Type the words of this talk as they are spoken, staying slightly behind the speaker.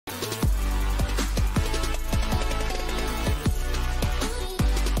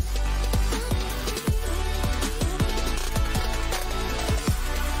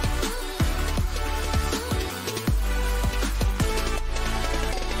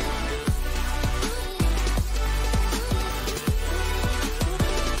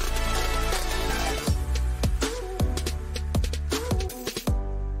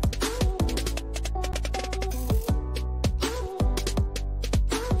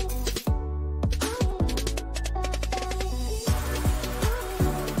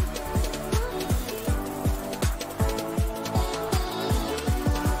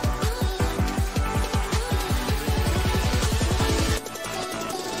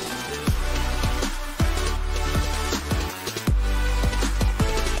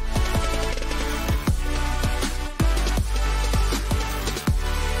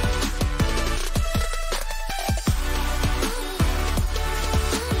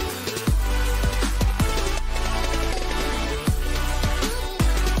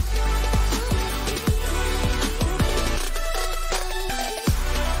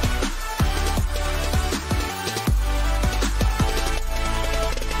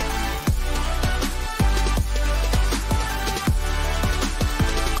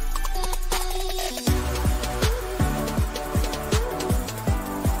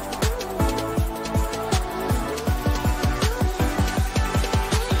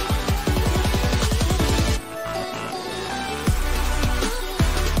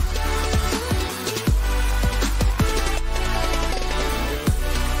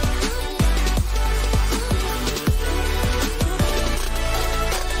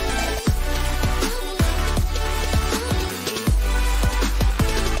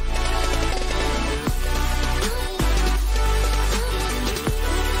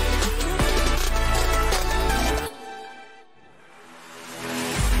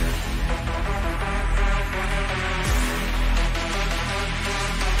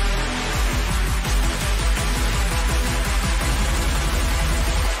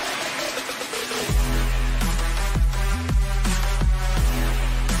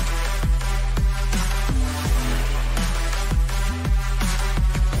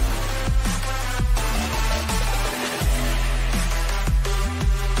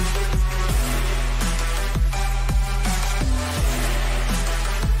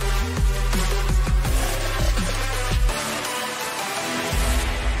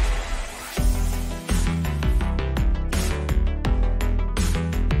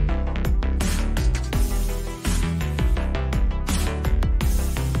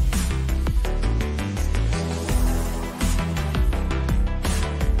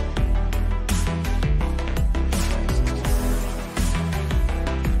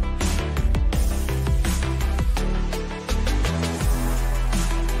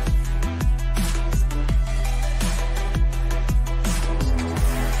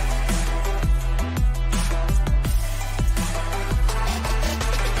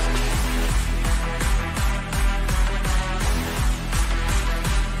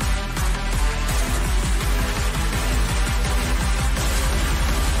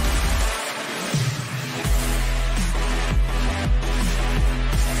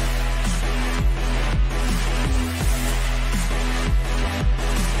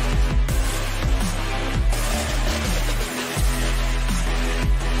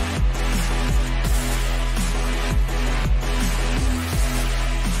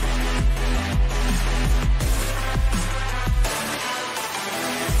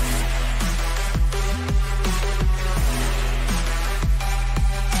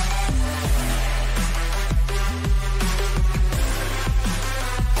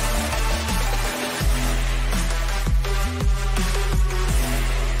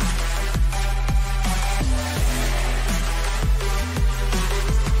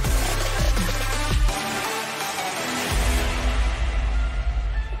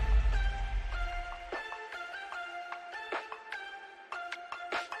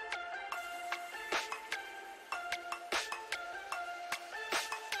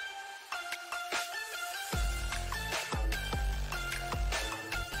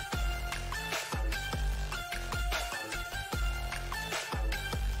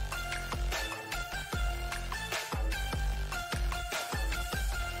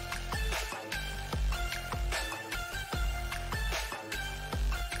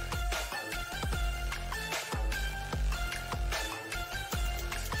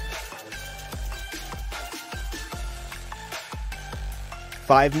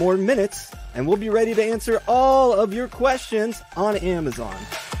5 more minutes, and we'll be ready to answer all of your questions on Amazon.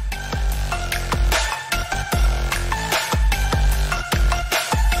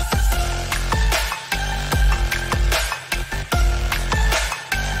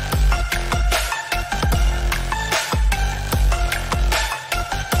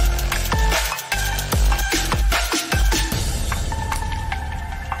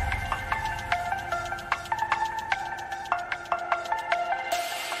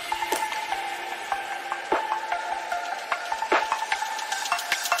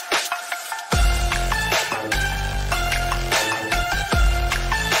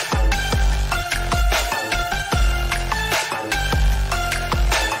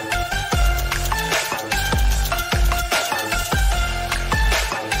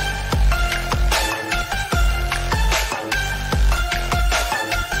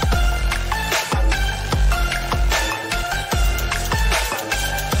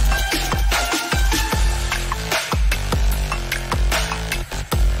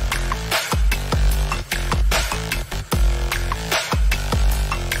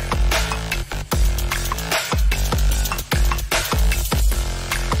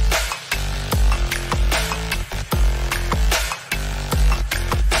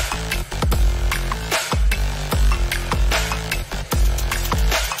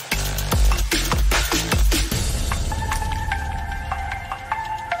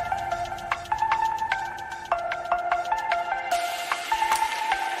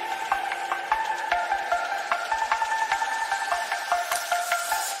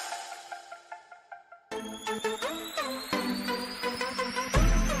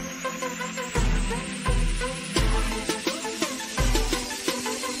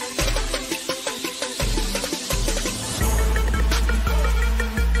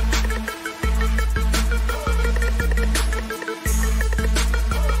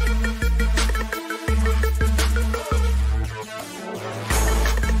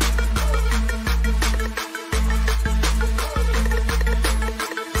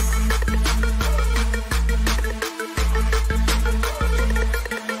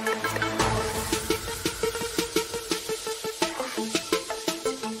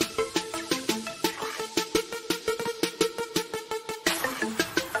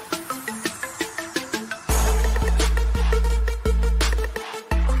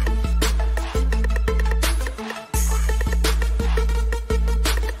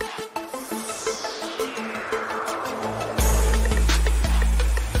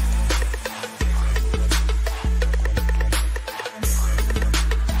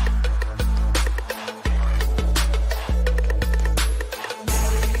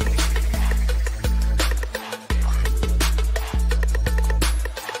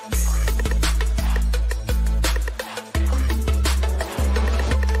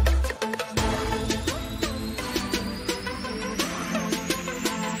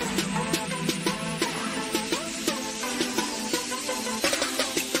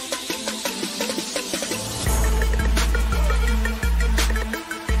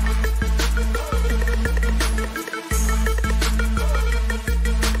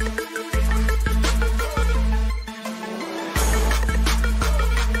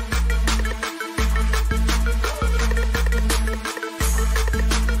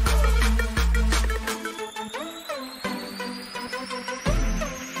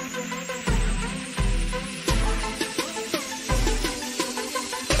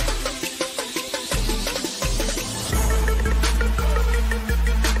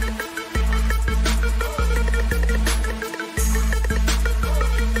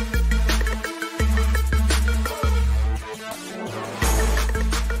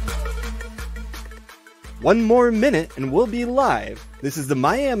 One more minute and we'll be live. This is the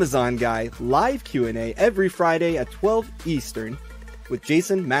My Amazon Guy live Q&A every Friday at 12 Eastern with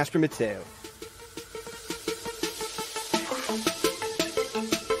Jason Master Mateo.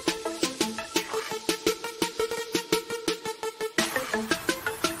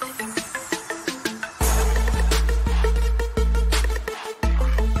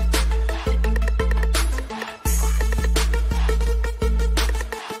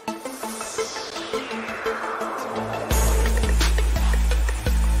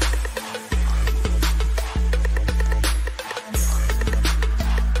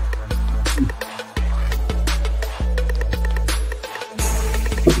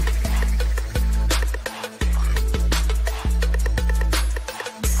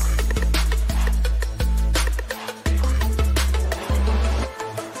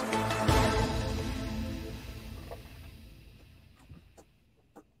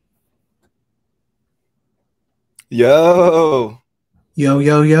 Yo, Yo,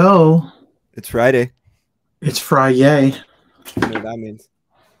 yo, yo. It's Friday. It's Friday. You know what that means.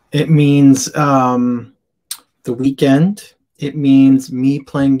 It means the weekend. It means me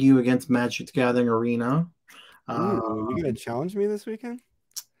playing you against Magic the Gathering Arena. Uh, Ooh, you gonna challenge me this weekend?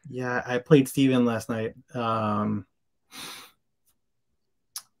 yeah, I played Steven last night.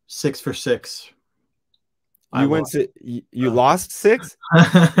 6 for 6. I You went lost. to you lost six?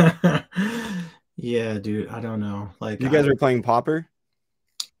 Yeah, dude. I don't know. Like You I guys were playing Popper?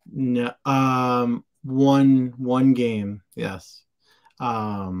 no, one game. Yes.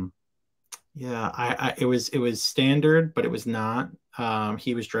 Um, Yeah, it was standard, but it was not.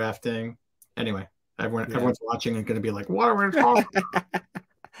 He was drafting. Anyway, Yeah. everyone's watching and going to be like, "What are we talking?"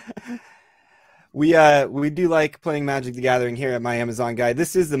 We do like playing Magic the Gathering here at My Amazon Guy.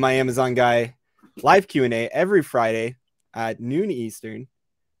 This is the My Amazon Guy live Q&A every Friday at noon Eastern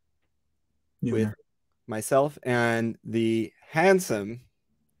New with Year. myself and the handsome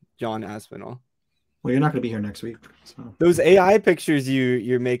John Aspinall. Well, you're not going to be here next week, so Those AI pictures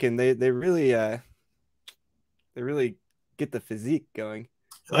you're making, they really get the physique going.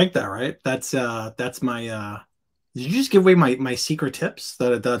 you like that, right? That's my. Did you just give away my secret tips?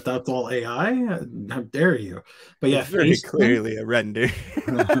 That's all AI? How dare you? But yeah, It's very Facetune. clearly a render.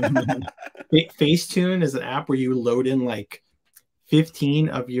 Facetune is an app where you load in like 15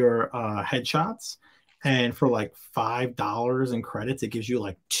 of your headshots, and for like $5 in credits it gives you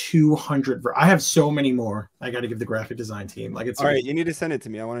like 200. I have so many more. I got to give the graphic design team, like, All right, you need to send it to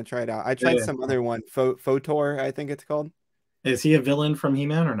me. I want to try it out. I tried yeah. some other one, Photor, I think it's called. Is he a villain from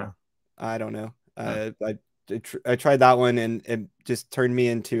He-Man or no? I don't know. No. I tried that one and it just turned me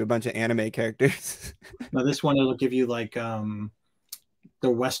into a bunch of anime characters. Now this one, it'll give you like the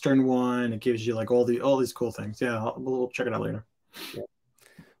western one. It gives you like all these cool things. Yeah, we'll check it out later. Yeah.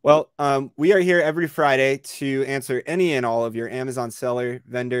 Well, we are here every Friday to answer any and all of your Amazon seller,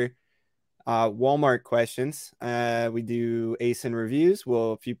 vendor, Walmart questions. We do ASIN reviews.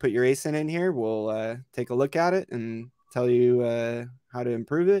 If you put your ASIN in here, we'll take a look at it and tell you how to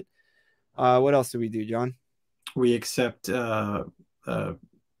improve it. What else do we do, John? We accept uh,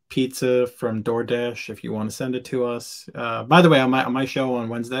 pizza from DoorDash if you want to send it to us. By the way, on my show on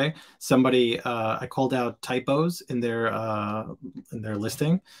Wednesday, somebody I called out typos in their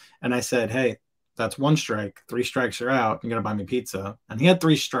listing, and I said, "Hey, that's one strike. 3 strikes are out. You gotta buy me pizza." And he had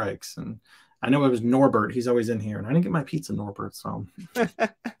 3 strikes, and I know it was Norbert. He's always in here, and I didn't get my pizza, Norbert. So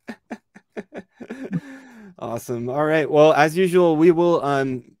Awesome. All right. Well, as usual, we will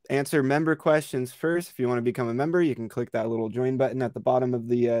answer member questions first. If you want to become a member, you can click that little join button at the bottom of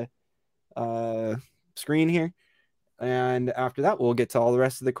the screen here. And after that, we'll get to all the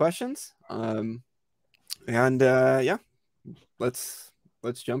rest of the questions. Yeah, let's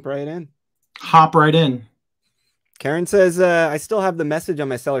jump right in. hop right in. Karen says, I still have the message on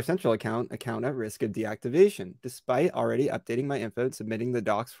my Seller Central account at risk of deactivation, despite already updating my info and submitting the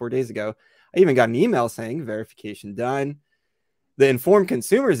docs 4 days ago. I even got an email saying verification done. The Informed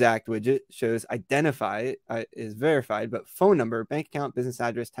Consumers Act widget shows identify is verified, but phone number, bank account, business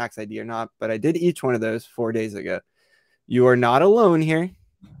address, tax ID are not. But I did each one of those 4 days ago. You are not alone here.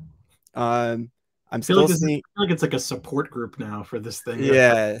 I'm still seeing. I feel like it's like a support group now for this thing.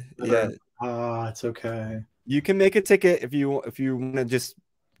 Yeah, yeah. It's okay. You can make a ticket if you want to just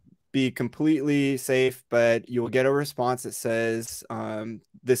be completely safe, but you'll get a response that says,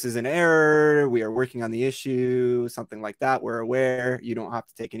 this is an error. We are working on the issue, something like that. We're aware. You don't have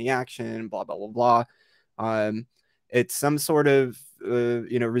to take any action, blah, blah, blah, blah. It's some sort of,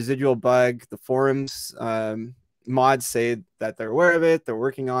 residual bug. The forums mods say that they're aware of it. They're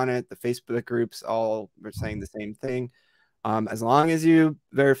working on it. The Facebook groups all are saying the same thing. As long as you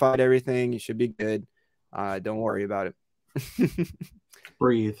verified everything, you should be good. Don't worry about it.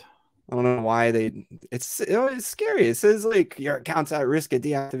 Breathe. I don't know why it's scary. It says like your account's at risk of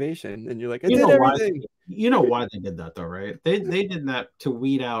deactivation, and you're like, I did everything. You know why they did that though, right? They did that to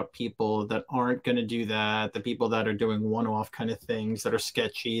weed out people that aren't going to do that, the people that are doing one-off kind of things that are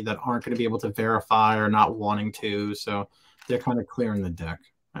sketchy, that aren't going to be able to verify or not wanting to. So they're kind of clearing the deck,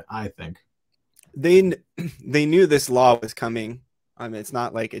 I think. They knew this law was coming. I mean, it's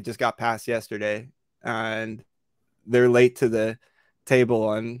not like it just got passed yesterday, and they're late to the table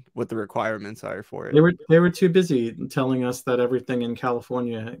on what the requirements are for it. They were too busy telling us that everything in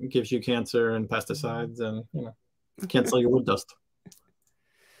California gives you cancer and pesticides, and can't sell your wood dust.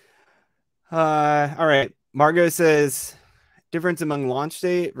 All right. Margot says, difference among launch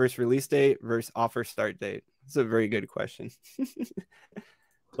date versus release date versus offer start date. It's a very good question.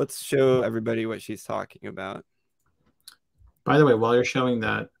 Let's show everybody what she's talking about. By the way, while you're showing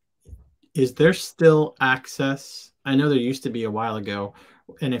that, is there still access I know there used to be a while ago,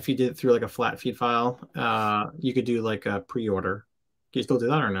 and if you did it through like a flat feed file, you could do like a pre-order. Can you still do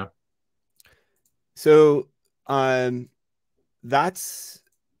that or no? So that's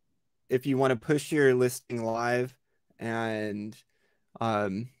if you want to push your listing live and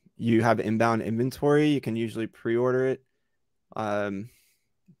you have inbound inventory, you can usually pre-order it.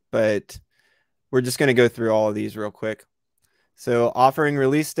 But we're just going to go through all of these real quick. So offering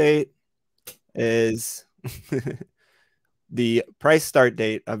release date is the price start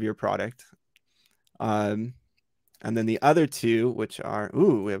date of your product. And then the other two, which are,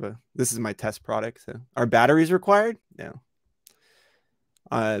 this is my test product. So are batteries required? No.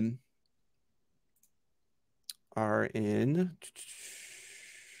 Are in.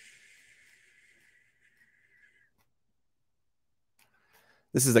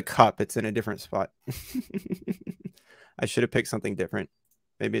 This is a cup. It's in a different spot. I should have picked something different.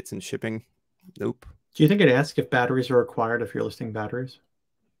 Maybe it's in shipping. Nope. Do you think it asks if batteries are required if you're listing batteries?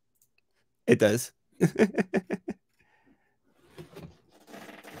 It does.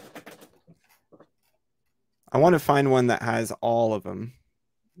 I want to find one that has all of them.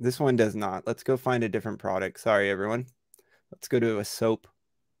 This one does not. Let's go find a different product. Sorry, everyone. Let's go to a soap.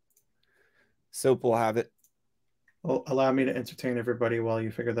 Soap will have it. Well, allow me to entertain everybody while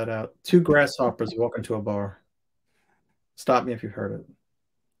you figure that out. Two grasshoppers walk into a bar. Stop me if you've heard it.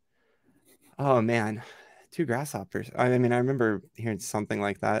 Oh, man. Two grasshoppers. I mean, I remember hearing something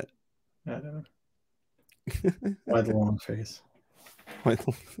like that. I don't know. Why the long face?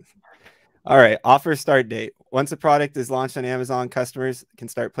 All right. Offer start date. Once a product is launched on Amazon, customers can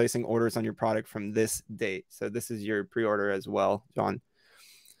start placing orders on your product from this date. So this is your pre-order as well, John.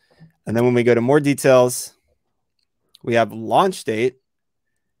 And then when we go to more details, we have launch date.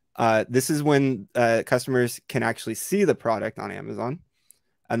 This is when customers can actually see the product on Amazon.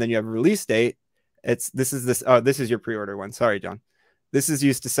 And then you have release date. This is your pre-order one. Sorry, John. This is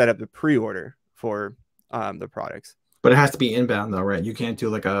used to set up the pre-order for the products. But it has to be inbound though, right? You can't do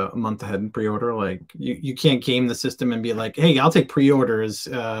like a month ahead in pre-order. Like you can't game the system and be like, hey, I'll take pre-orders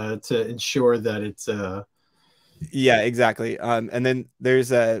to ensure that it's Yeah, exactly. And then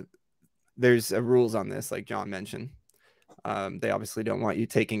there's a rules on this, like John mentioned. They obviously don't want you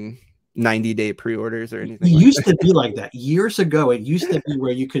taking 90-day pre-orders or anything. It used to be like that years ago. It used to be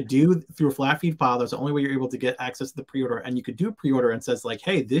where you could do through a flat feed file. That's the only way you're able to get access to the pre-order, and you could do a pre-order and says like,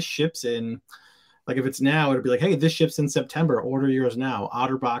 hey, this ships in. Like if it's now, it'd be like, hey, this ships in September. Order yours now.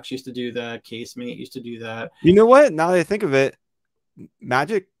 OtterBox used to do that. Casemate used to do that. You know what? Now that I think of it,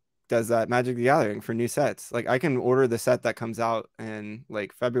 Magic does that. Magic the Gathering for new sets. Like I can order the set that comes out in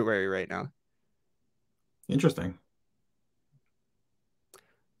like February right now. Interesting.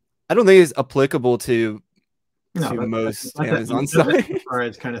 I don't think it's applicable to most Amazon sites. All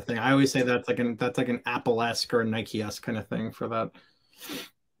right, kind of thing. I always say that's like an Apple-esque or a Nike-esque kind of thing for that.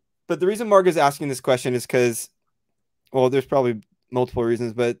 But the reason Mark is asking this question is because, well, there's probably multiple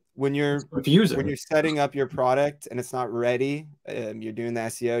reasons, but when you're setting up your product and it's not ready, you're doing the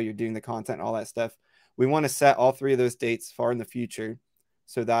SEO, you're doing the content, all that stuff. We want to set all three of those dates far in the future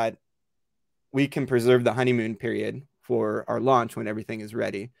so that we can preserve the honeymoon period for our launch when everything is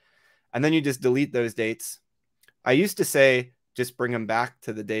ready. And then you just delete those dates. I used to say just bring them back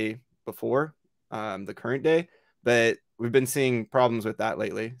to the day before, the current day, but we've been seeing problems with that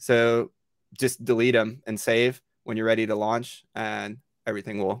lately. So just delete them and save when you're ready to launch and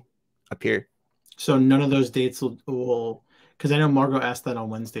everything will appear. So none of those dates will because I know Margot asked that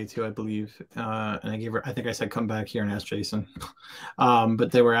on Wednesday too, I believe. And I think I said, come back here and ask Jason.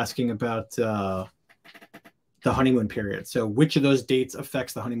 But they were asking about the honeymoon period. So which of those dates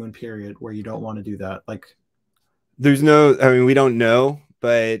affects the honeymoon period where you don't want to do that? Like we don't know,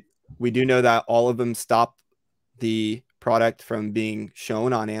 but we do know that all of them stop the product from being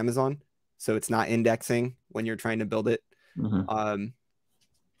shown on Amazon. So it's not indexing when you're trying to build it. Mm-hmm.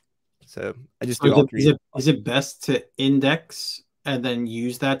 So I just do all three. Is it best to index and then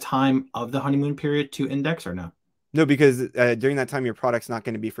use that time of the honeymoon period to index or no? No, because during that time, your product's not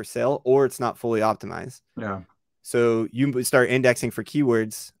going to be for sale or it's not fully optimized. Yeah. So you start indexing for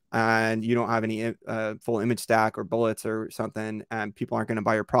keywords and you don't have any full image stack or bullets or something, and people aren't going to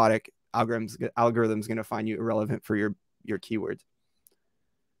buy your product. Algorithm's going to find you irrelevant for your keywords.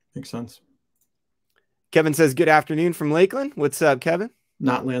 Makes sense. Kevin says, good afternoon from Lakeland. What's up, Kevin?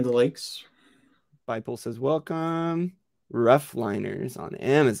 Not Land of Lakes. Bible says, welcome. Rough Liners on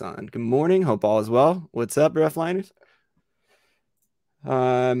Amazon. Good morning. Hope all is well. What's up, Rough Liners?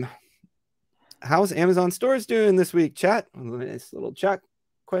 How's Amazon stores doing this week, chat? Nice little chat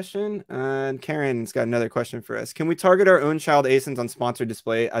question. And Karen's got another question for us. Can we target our own child ASINs on sponsored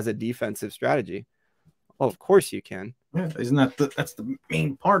display as a defensive strategy? Well, of course you can. Yeah, isn't that's the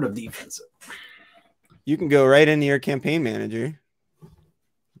main part of defensive? You can go right into your campaign manager,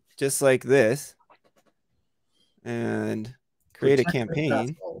 just like this, and create a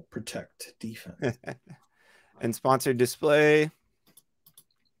campaign. Protect defense. And sponsored display.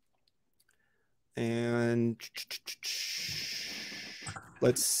 And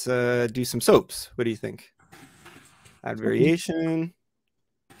let's do some soaps. What do you think? Add variation.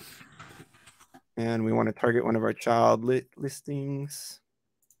 And we want to target one of our child listings.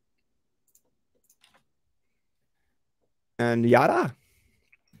 And yada.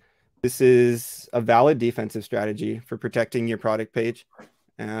 This is a valid defensive strategy for protecting your product page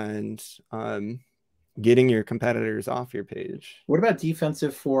and getting your competitors off your page. What about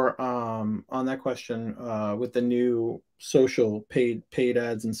defensive for on that question with the new social paid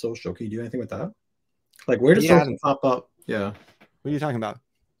ads and social? Can you do anything with that? Like where does social pop up? Yeah. What are you talking about?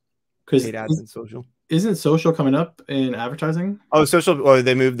 Because paid ads and social. Isn't social coming up in advertising? Oh, social. Oh,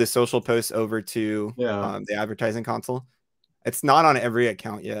 they moved the social posts over to the advertising console. It's not on every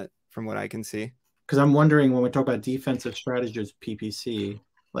account yet, from what I can see. Because I'm wondering when we talk about defensive strategies, PPC,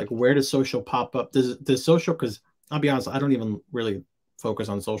 like where does social pop up? Does social? Because I'll be honest, I don't even really focus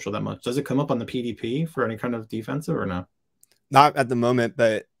on social that much. Does it come up on the PDP for any kind of defensive or no? Not at the moment,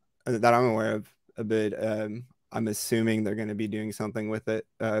 but that I'm aware of a bit. I'm assuming they're going to be doing something with it,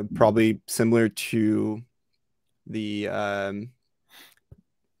 probably similar to the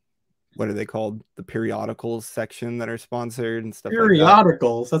what are they called? The periodicals section that are sponsored and stuff.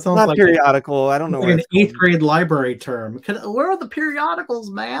 Periodicals. That sounds not like periodical. I don't know. Like an 8th grade library term. Where are the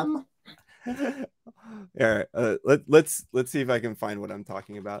periodicals, man? Yeah. Let's see if I can find what I'm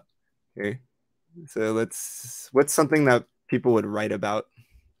talking about here. So what's something that people would write about?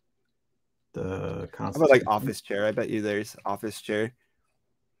 The How about like office chair? I bet you there's office chair.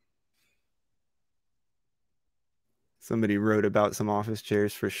 Somebody wrote about some office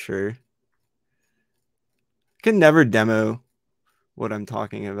chairs for sure. Can never demo what I'm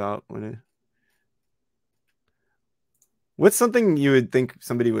talking about what's something you would think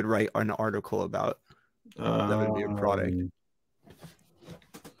somebody would write an article about that would be a product?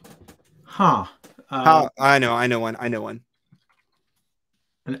 I know one.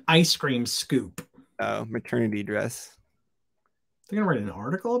 An ice cream scoop. Oh, maternity dress. They're gonna write an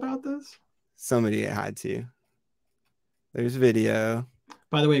article about this? Somebody had to. There's video.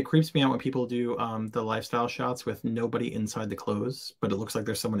 By the way, it creeps me out when people do the lifestyle shots with nobody inside the clothes, but it looks like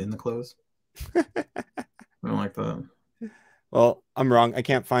there's someone in the clothes. I don't like that. Well, I'm wrong. I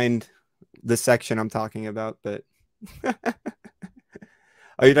can't find the section I'm talking about, but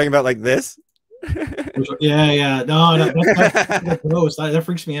are you talking about like this? Yeah. No, that's gross. That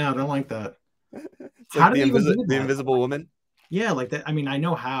freaks me out. I don't like that. It's like the invisible woman. Yeah, like that. I mean, I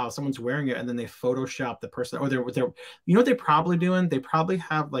know how someone's wearing it and then they Photoshop the person, or they're you know what they're probably doing? They probably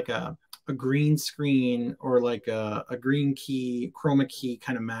have like a green screen or like a green key, chroma key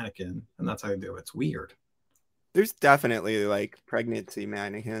kind of mannequin, and that's how they do it. It's weird. There's definitely like pregnancy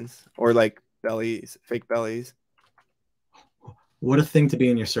mannequins or like bellies, fake bellies. What a thing to be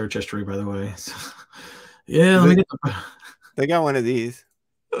in your search history, by the way. Yeah, let me get they got one of these.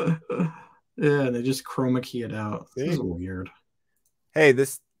 Yeah, they just chroma key it out. See? This is weird. Hey,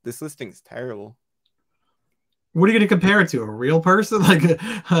 this listing's terrible. What are you going to compare it to? A real person? Like,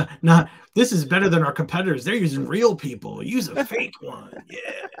 not this is better than our competitors. They're using real people. Use a fake one.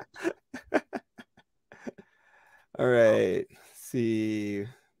 Yeah. All right. Let's see.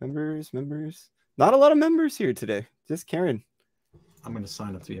 Members. Not a lot of members here today. Just Karen. I'm going to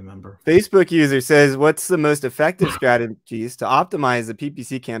sign up to be a member. Facebook user says, what's the most effective strategies to optimize the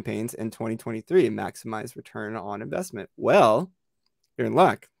PPC campaigns in 2023 and maximize return on investment? Well, you're in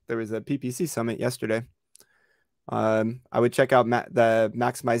luck. There was a PPC summit yesterday. I would check out the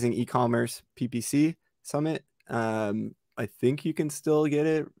Maximizing E-commerce PPC summit. I think you can still get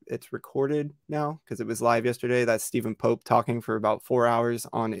it. It's recorded now because it was live yesterday. That's Stephen Pope talking for about 4 hours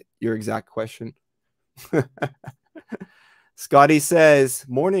on your exact question. Scotty says,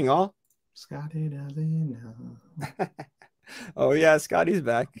 morning all. Scotty doesn't know. Oh yeah, Scotty's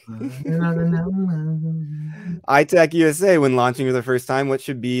back. iTech USA, when launching for the first time, what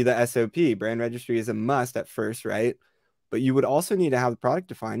should be the SOP? Brand registry is a must at first, right? But you would also need to have the product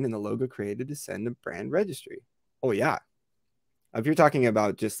defined and the logo created to send a brand registry. Oh yeah. If you're talking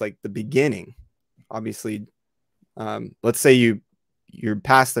about just like the beginning, obviously, let's say you're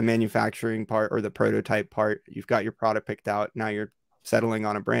past the manufacturing part or the prototype part, you've got your product picked out, now you're settling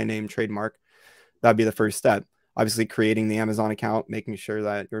on a brand name, trademark. That'd be the first step. Obviously creating the Amazon account, making sure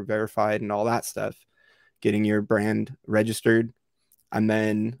that you're verified and all that stuff, getting your brand registered. And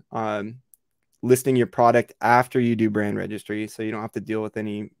then listing your product after you do brand registry, so you don't have to deal with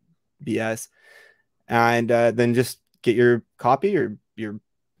any BS. And then just get your copy or your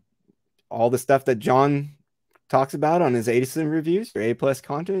all the stuff that John talks about on his ASIN reviews, your A+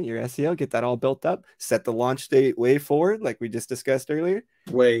 content, your SEO, get that all built up. Set the launch date way forward, like we just discussed earlier.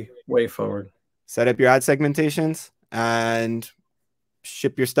 Way forward. Set up your ad segmentations and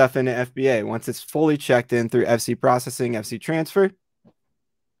ship your stuff into FBA. Once it's fully checked in through FC processing, FC transfer,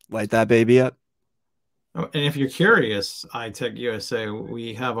 light that baby up. Oh, and if you're curious, iTech USA,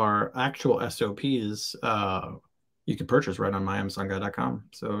 we have our actual SOPs. You can purchase right on myamazonguy.com.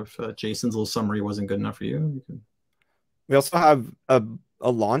 So if Jason's little summary wasn't good enough for you, you can. We also have a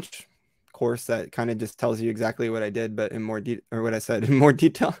launch course that kind of just tells you exactly what I did, but in more or what I said in more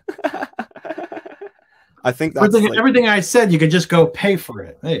detail. I think that's everything I said. You could just go pay for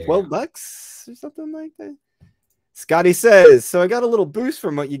it. Hey, $12 or something like that. Scotty says, so I got a little boost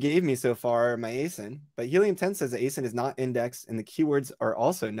from what you gave me so far, my ASIN, but Helium 10 says the ASIN is not indexed and the keywords are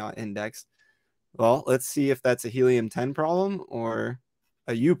also not indexed. Well, let's see if that's a Helium 10 problem or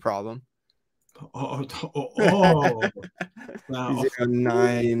a you problem. Wow.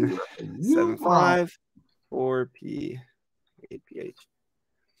 0975 4P 8PH.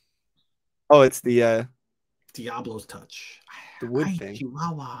 Oh, it's the Diablo's touch. The wood thing.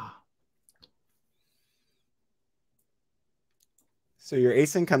 Chihuahua. So your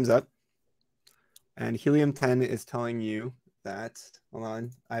ASIN comes up and Helium 10 is telling you that, hold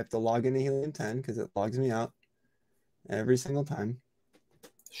on, I have to log into Helium 10 because it logs me out every single time.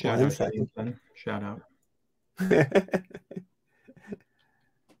 Shout out Helium 10. Shout out.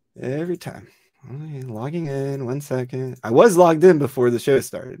 Every time. Logging in, 1 second. I was logged in before the show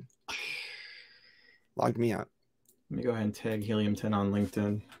started. Logged me out. Let me go ahead and tag Helium 10 on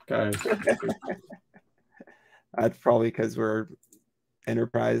LinkedIn. Guys. That's probably because we're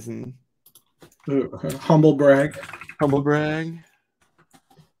enterprise and humble brag. Humble brag.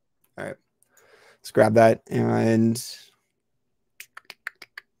 All right. Let's grab that. And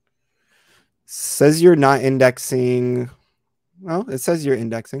says you're not indexing. Well, it says you're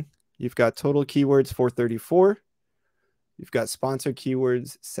indexing. You've got total keywords 434. You've got sponsored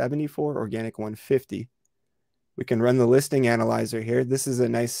keywords 74, organic 150. We can run the listing analyzer here. This is a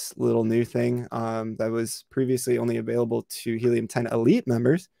nice little new thing that was previously only available to Helium 10 Elite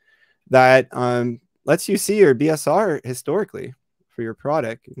members that lets you see your BSR historically for your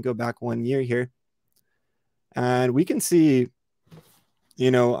product. You can go back 1 year here. And we can see,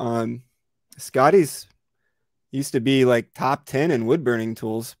 you know, Scotty's used to be like top 10 in wood burning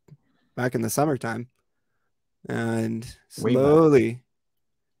tools back in the summertime. And slowly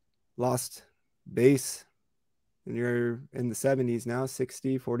lost base. And you're in the 70s now,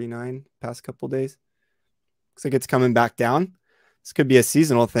 60, 49 past couple days. Looks like it's coming back down. This could be a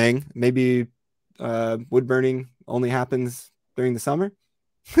seasonal thing. Maybe wood burning only happens during the summer.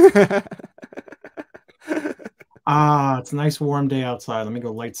 It's a nice warm day outside. Let me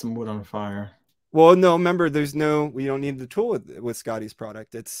go light some wood on fire. Well, no, remember, we don't need the tool with Scotty's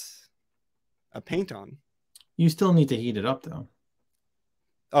product. It's a paint on. You still need to heat it up, though.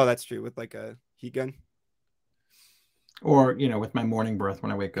 Oh, that's true. With like a heat gun. Or, you know, with my morning breath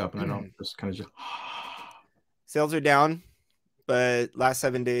when I wake up and I don't just kind of just. Sales are down, but last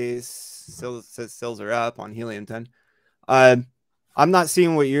 7 days, sales are up on Helium 10. I'm not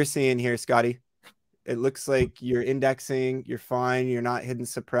seeing what you're seeing here, Scotty. It looks like you're indexing. You're fine. You're not hidden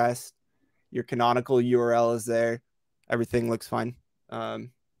suppressed. Your canonical URL is there. Everything looks fine.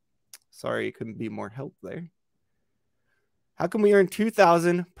 Sorry, it couldn't be more help there. How can we earn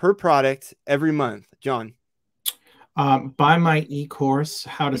 $2,000 per product every month, John? Buy my e-course,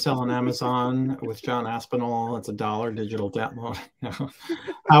 How to Sell on Amazon with John Aspinall. It's $1 digital download.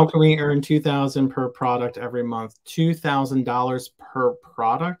 How can we earn $2,000 per product every month? $2,000 per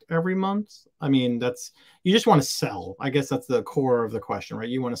product every month? I mean, you just want to sell. I guess that's the core of the question, right?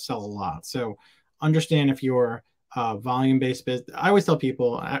 You want to sell a lot. So understand if you're volume-based business. I always tell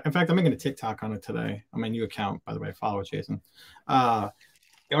people, in fact, I'm making a TikTok on it today on my new account, by the way. Follow it, Jason. Are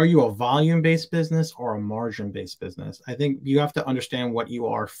you a volume-based business or a margin-based business? I think you have to understand what you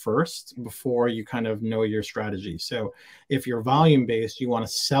are first before you kind of know your strategy. So if you're volume-based, you want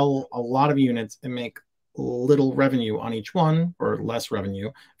to sell a lot of units and make little revenue on each one or less revenue.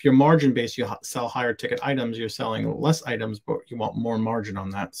 If you're margin-based, you sell higher ticket items, you're selling less items, but you want more margin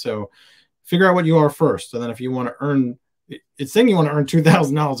on that. So figure out what you are first. And then if you want to earn, it's saying you want to earn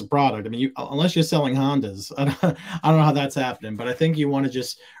 $2,000 a product. I mean, unless you're selling Hondas, I don't know how that's happening, but I think you want to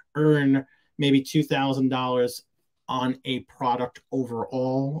just earn maybe $2,000 on a product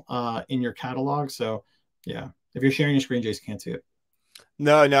overall in your catalog. So yeah, if you're sharing your screen, Jason can't see it.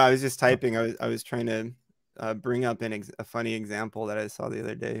 No, no, I was just Oh, typing. I was trying to bring up a funny example that I saw the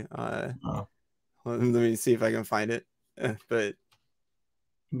other day. oh. Let me see if I can find it. But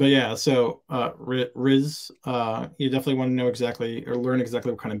But yeah, so Riz, you definitely want to know exactly or learn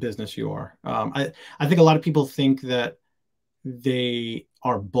exactly what kind of business you are. I think a lot of people think that they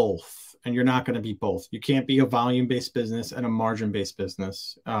are both, and you're not going to be both. You can't be a volume-based business and a margin-based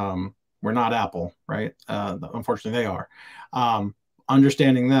business. We're not Apple, right? Unfortunately, they are.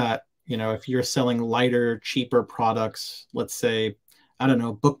 Understanding that, if you're selling lighter, cheaper products, let's say, I don't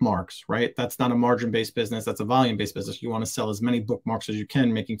know, bookmarks, right? That's not a margin-based business. That's a volume-based business. You want to sell as many bookmarks as you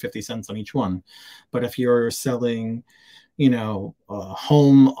can, making 50 cents on each one. But if you're selling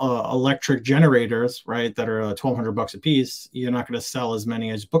home electric generators, right, that are $1,200 a piece, you're not going to sell as many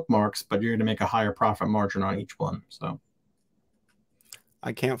as bookmarks, but you're going to make a higher profit margin on each one. So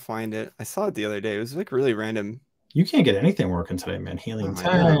I can't find it. I saw it the other day. It was like really random. you can't get anything working today, man. Oh, Helium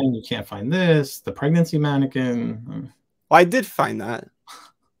I know. 10, you can't find this, the pregnancy mannequin. Well, I did find that.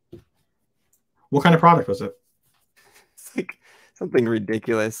 What kind of product was it? It's like something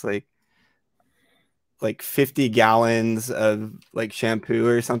ridiculous, like 50 gallons of like shampoo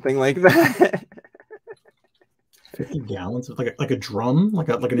or something like that. 50 gallons of like a drum, like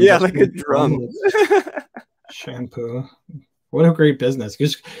an Yeah, like a industrial drum drum. of shampoo. What a great business.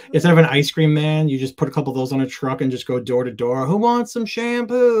 Just instead of an ice cream man, you just put a couple of those on a truck and just go door to door. Who wants some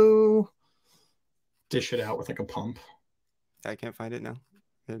shampoo? Dish it out with like a pump. I can't find it now.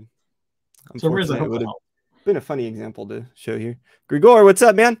 Good. So Riz, I Unfortunately, it hope would that have helped. been a funny example to show here. Grigor, what's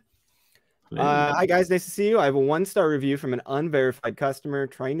up, man? Hello. Hi guys, nice to see you. I have a 1-star review from an unverified customer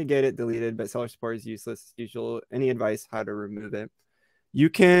trying to get it deleted, but seller support is useless as usual. Any advice how to remove it? You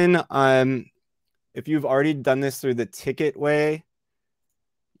can, if you've already done this through the ticket way,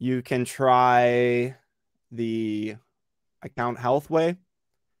 you can try the account health way.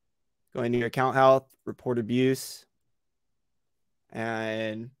 Go into your account health, report abuse,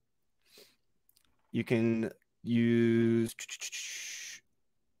 and you can use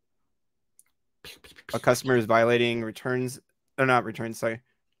a customer is violating returns, or not returns, sorry.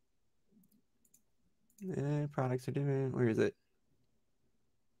 Products are different. Where is it?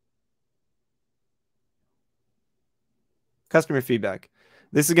 Customer feedback.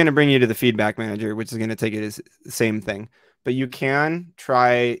 This is going to bring you to the feedback manager, which is going to take it as the same thing. But you can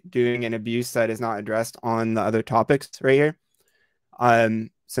try doing an abuse that is not addressed on the other topics right here.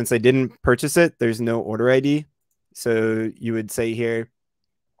 Since they didn't purchase it, there's no order ID. So you would say here,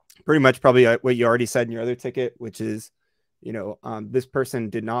 pretty much probably what you already said in your other ticket, which is, this person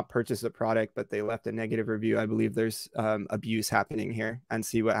did not purchase the product, but they left a negative review. I believe there's abuse happening here, and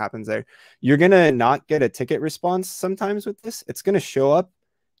see what happens there. You're going to not get a ticket response sometimes with this. It's going to show up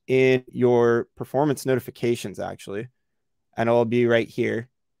in your performance notifications, actually, and it'll be right here.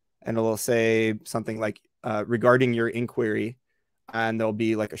 And it'll say something like regarding your inquiry, and there'll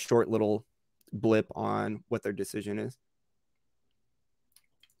be like a short little blip on what their decision is.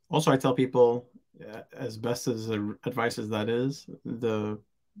 Also, I tell people, as best as advice as that is, the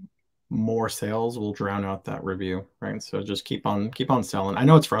more sales will drown out that review, right? So just keep on selling. I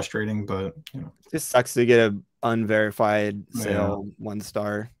know it's frustrating, but It just sucks to get a unverified yeah. sale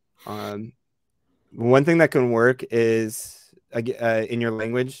 1-star. One thing that can work is in your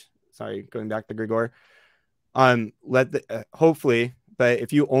language. Sorry, going back to Grigor. Let the hopefully, but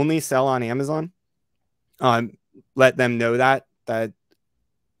if you only sell on Amazon, let them know that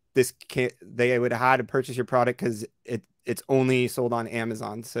this can't, they would have had to purchase your product because it's only sold on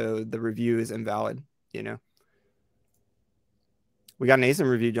Amazon, so the review is invalid. We got an ASIN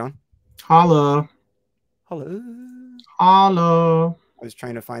review, John. Holla. Hello. Holla. I was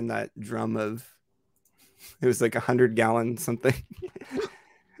trying to find that drum of, it was like 100-gallon something.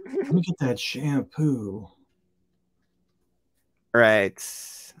 Let me get that shampoo. All right.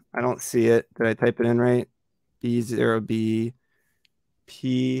 I don't see it. Did I type it in right? B0B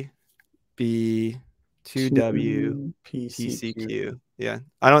P B 2W PCQ. Yeah.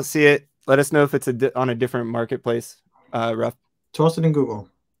 I don't see it. Let us know if it's on a different marketplace. Rough. Toss it in Google.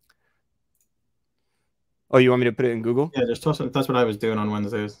 Oh, you want me to put it in Google? Yeah, just toss it. That's what I was doing on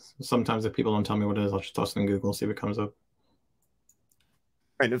Wednesdays. Sometimes if people don't tell me what it is, I'll just toss it in Google, see if it comes up.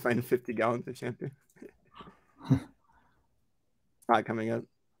 Trying to find 50 gallons of shampoo. Not coming up.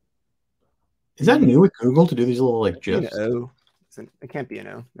 Is that new with Google to do these little like GIFs? O. It can't be an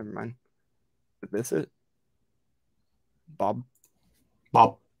O. Never mind. Is this it? Bob.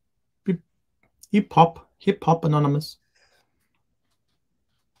 Bob. Hip hop anonymous.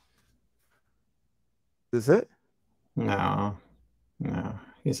 Is it? No, no.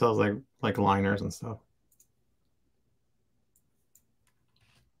 He sells like liners and stuff.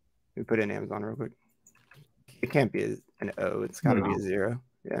 We put in Amazon real quick. It can't be an O. It's got to be a 0.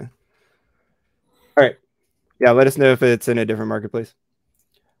 Yeah. All right. Yeah, let us know if it's in a different marketplace.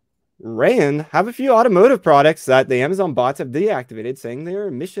 Rayan have a few automotive products that the Amazon bots have deactivated, saying they are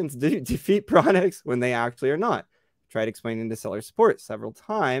emissions defeat products when they actually are not. Tried explaining to seller support several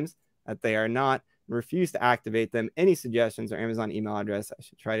times that they are not, and refused to activate them. Any suggestions or Amazon email address I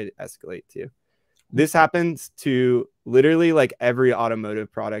should try to escalate to? This happens to literally like every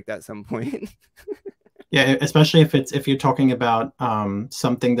automotive product at some point. Yeah, especially if you're talking about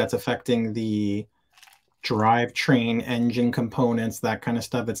something that's affecting the drivetrain, engine components, that kind of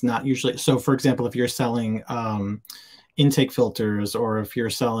stuff. It's not usually so. For example, if you're selling intake filters, or if you're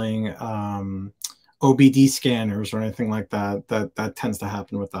selling OBD scanners or anything like that, that tends to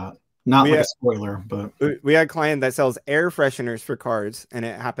happen with that. Not like a spoiler, but we had a client that sells air fresheners for cars, and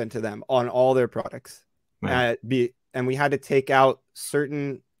it happened to them on all their products. Right. And we had to take out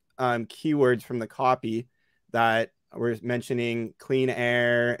certain keywords from the copy that were mentioning clean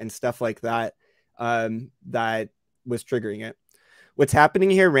air and stuff like that, that was triggering it. What's happening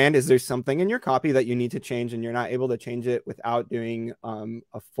here, Rand, is there's something in your copy that you need to change, and you're not able to change it without doing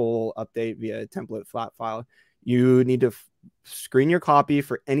a full update via a template flat file. You need to screen your copy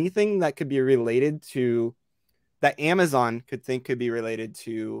for anything that could be related to, that Amazon could think could be related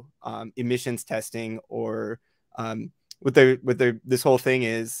to emissions testing, or this whole thing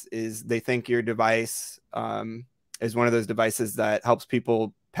is they think your device is one of those devices that helps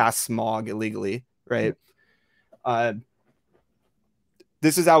people pass smog illegally, right?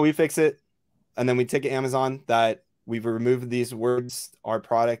 This is how we fix it. And then we take Amazon that we've removed these words. Our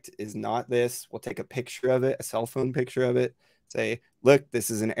product is not this. We'll take a picture of it, a cell phone picture of it. Say, look, this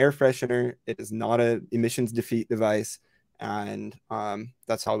is an air freshener. It is not an emissions defeat device. And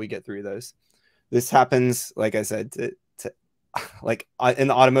that's how we get through those. This happens, like I said, to like in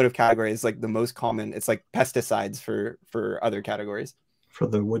the automotive category is like the most common. It's like pesticides for other categories. For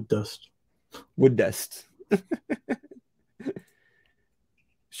the wood dust. Wood dust.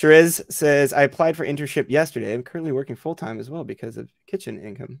 Sherez says, I applied for internship yesterday. I'm currently working full-time as well because of kitchen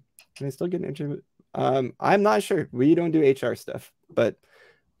income. Can I still get an internship? I'm not sure. We don't do HR stuff, but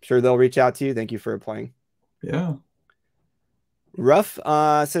I'm sure they'll reach out to you. Thank you for applying. Yeah. Ruff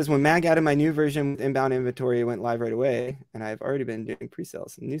says, when Mag added my new version with inbound inventory, it went live right away, and I've already been doing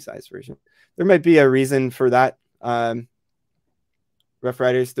pre-sales in the new size version. There might be a reason for that. Rough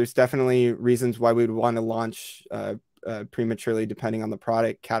Riders, there's definitely reasons why we would want to launch prematurely, depending on the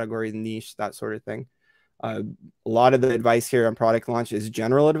product category, niche, that sort of thing. A lot of the advice here on product launch is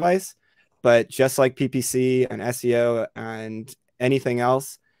general advice, but just like PPC and SEO and anything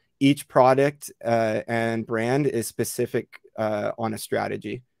else, each product and brand is specific on a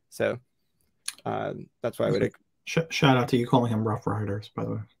strategy. So that's why I would shout out to you calling him Rough Riders, by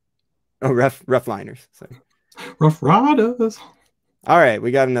the way. Oh, rough liners. Sorry. Rough Riders. All right,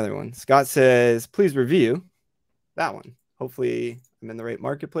 we got another one. Scott says, please review that one. Hopefully I'm in the right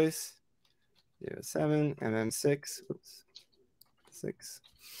marketplace. 7 and then 6. Oops. 6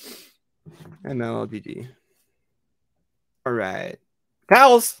 MLBG. All right.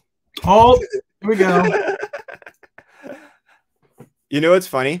 Towels. Oh, here we go. You know what's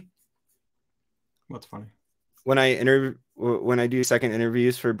funny? What's funny? When I do second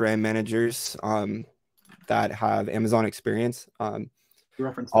interviews for brand managers that have Amazon experience, I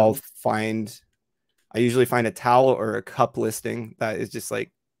usually find a towel or a cup listing that is just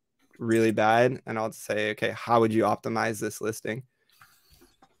like really bad, and I'll say, okay, how would you optimize this listing?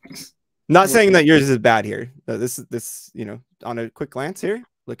 Not saying that yours is bad here. This on a quick glance here,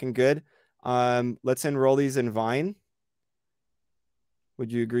 looking good. Let's enroll these in Vine.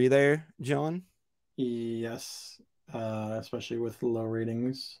 Would you agree there, John? Yes, especially with low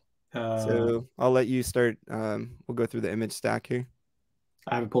ratings. So I'll let you start. We'll go through the image stack here.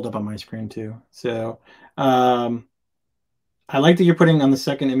 I have it pulled up on my screen too. So I like that you're putting on the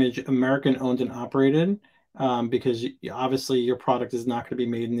second image American owned and operated, because obviously your product is not going to be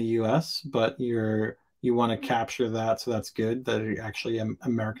made in the US, but you want to capture that. So that's good that it's actually an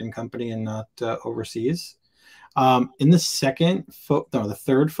American company and not overseas. In the the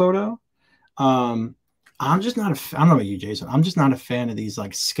third photo, I'm just not I don't know about you, Jason. I'm just not a fan of these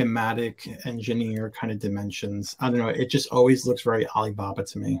like schematic engineer kind of dimensions. I don't know. It just always looks very Alibaba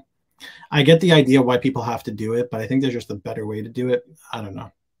to me. I get the idea why people have to do it, but I think there's just a better way to do it. I don't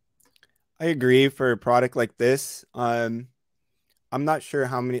know. I agree for a product like this. I'm not sure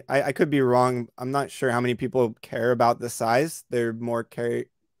how many, I could be wrong. I'm not sure how many people care about the size. They're more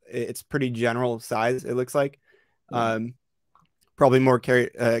it's pretty general size, it looks like. Probably more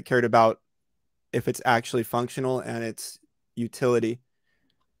cared about if it's actually functional and its utility.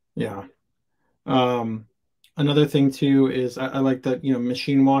 Yeah. Um, Another thing too is I like that,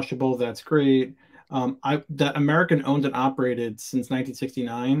 machine washable. That's great. I that American owned and operated since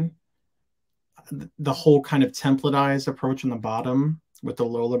 1969. The whole kind of templatized approach on the bottom with the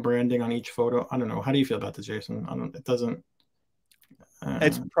Lola branding on each photo. I don't know. How do you feel about this, Jason? I don't. It doesn't.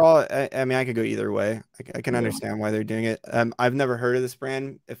 It's Uh, probably, I mean, I could go either way. I can yeah, understand why they're doing it. I've never heard of this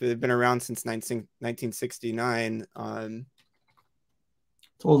brand. If it had been around since 1969,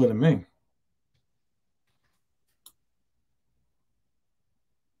 it's older than me.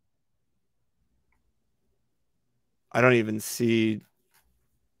 I don't even see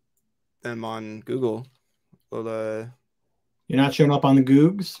them on Google. Well, You're not showing up on the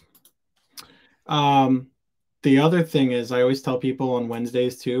Googs. Um, the other thing is, I always tell people on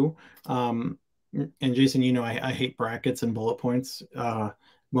Wednesdays too. And Jason, I hate brackets and bullet points.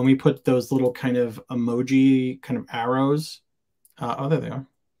 When we put those little kind of emoji kind of arrows, oh, there they are.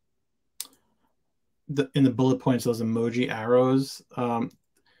 In the bullet points, those emoji arrows.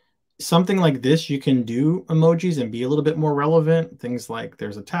 Something like this, you can do emojis and be a little bit more relevant. Things like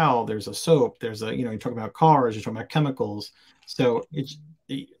there's a towel, there's a soap, there's a, you talk about cars, you're talking about chemicals. So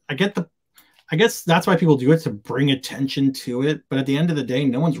I get the I guess that's why people do it, to bring attention to it. But at the end of the day,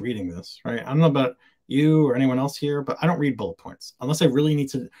 no one's reading this, right? I don't know about you or anyone else here, but I don't read bullet points unless I really need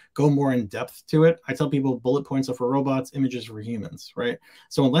to go more in depth to it. I tell people bullet points are for robots, images for humans, right?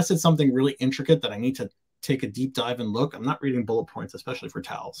 So unless it's something really intricate that I need to take a deep dive and look, I'm not reading bullet points, especially for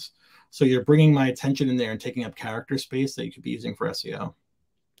towels. So you're bringing my attention in there and taking up character space that you could be using for SEO.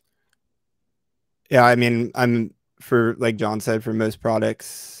 yeah, I mean, I'm for like John said, for most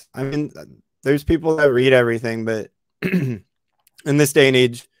products, I mean, there's people that read everything, but in this day and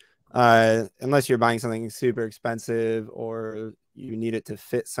age, unless you're buying something super expensive or you need it to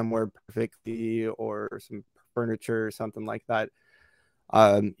fit somewhere perfectly or some furniture or something like that,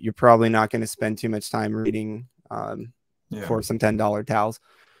 you're probably not going to spend too much time reading Yeah. for some $10 towels.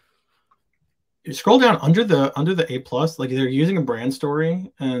 You scroll down under the A plus, like they're using a brand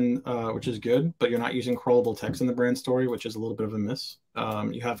story, and which is good, but you're not using crawlable text in the brand story, which is a little bit of a miss.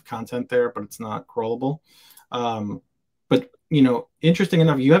 You have content there, but it's not crawlable. But interesting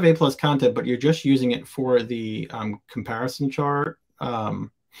enough, you have A plus content, but you're just using it for the comparison chart.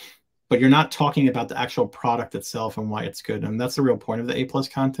 But you're not talking about the actual product itself and why it's good. And that's the real point of the A plus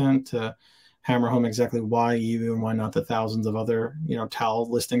content, to hammer home exactly why you and why not the thousands of other towel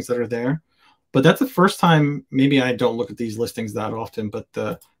listings that are there. But that's the first time, maybe I don't look at these listings that often, but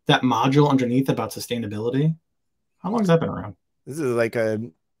that module underneath about sustainability, how long has that been around? This is like a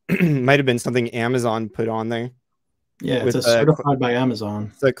might have been something Amazon put on there Yeah, it's with a certified by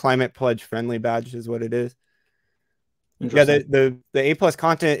Amazon. the climate pledge friendly badge is what it is. Yeah, Interesting. the A plus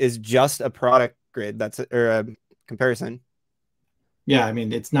content is just a product grid. That's or a comparison. Yeah, I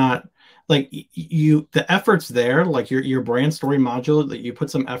mean, it's not like the effort's there, like your brand story module, that you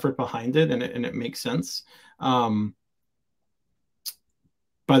put some effort behind it, and it makes sense. Um,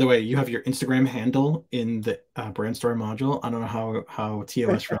 By the way, you have your Instagram handle in the brand story module. I don't know how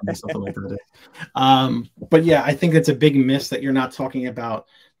TOS friendly something like that is. But yeah, I think it's a big miss that you're not talking about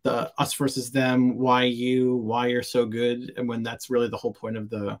the us versus them, why you're so good, and when that's really the whole point of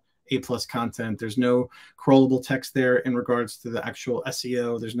the A plus content. There's no crawlable text there in regards to the actual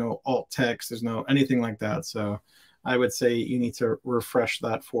SEO. There's no alt text. There's no anything like that. So I would say you need to refresh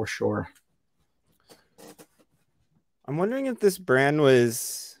that for sure. I'm wondering if this brand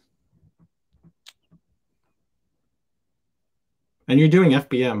was. And you're doing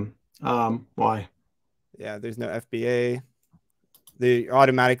FBM. Why? Yeah, there's no FBA. They're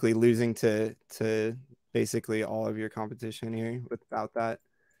automatically losing to basically all of your competition here without that.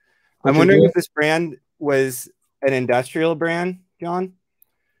 But I'm you're wondering doing if this brand was an industrial brand, John,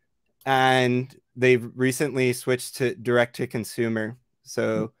 and they've recently switched to direct to consumer.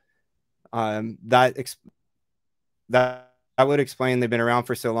 So that that would explain they've been around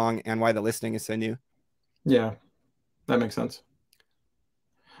for so long and why the listing is so new. Yeah, that makes sense.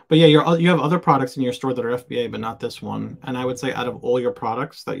 But yeah, you have other products in your store that are FBA, but not this one. And I would say out of all your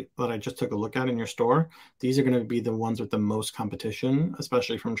products that I just took a look at in your store, these are going to be the ones with the most competition,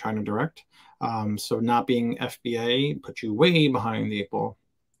 especially from China Direct. So not being FBA put you way behind the eight ball.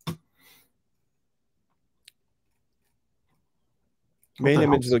 Hope Main that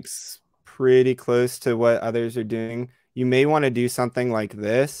image helps. looks pretty close to what others are doing. You may want to do something like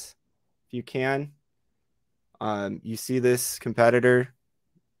this if you can. You see this competitor,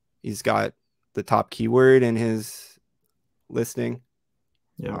 he's got the top keyword in his listing.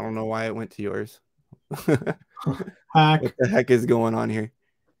 Yeah. I don't know why it went to yours. What Hack. the heck is going on here?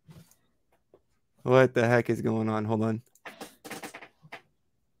 What the heck is going on? Hold on.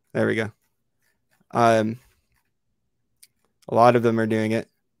 There we go. A lot of them are doing it.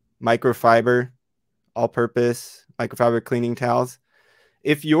 Microfiber, all-purpose microfiber cleaning towels.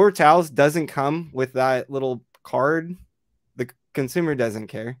 If your towels doesn't come with that little card, the consumer doesn't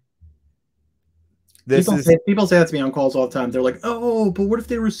care. People say that to me on calls all the time. They're like, "Oh, but what if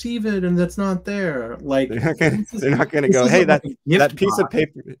they receive it and that's not there?" Like they're not gonna go, "Hey, that piece of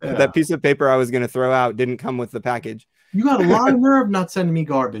paper, yeah. that piece of paper I was gonna throw out didn't come with the package. You got a lot of nerve not sending me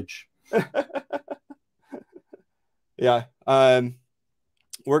garbage." Yeah.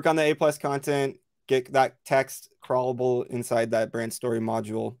 Work on the A+ content. Get that text crawlable inside that brand story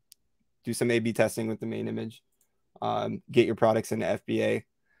module. Do some A/B testing with the main image. Get your products into FBA.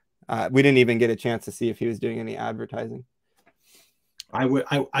 We didn't even get a chance to see if he was doing any advertising. I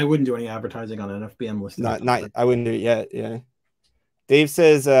wouldn't do any advertising on an FBM listing. I wouldn't do it yet. Yeah. Dave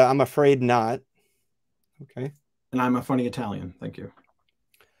says, I'm afraid not. Okay. And I'm a funny Italian. Thank you.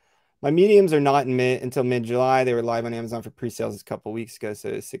 My mediums are not until mid-July. They were live on Amazon for pre-sales a couple weeks ago,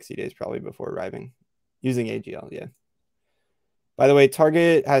 so 60 days probably before arriving. Using AGL, yeah. By the way,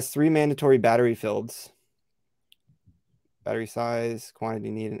 Target has 3 mandatory battery fields. Battery size,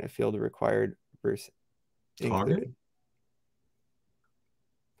 quantity needed, and a field required versus included. Target?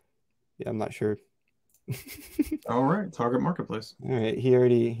 Yeah, I'm not sure. All right, Target Marketplace. All right,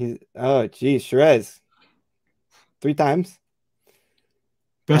 oh, geez, Shrez. 3 times.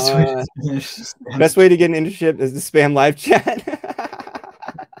 Best way to get an internship is the spam live chat.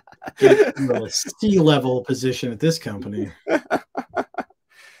 Get a C-level position at this company.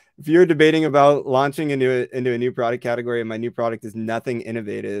 If you're debating about launching into a new product category and my new product is nothing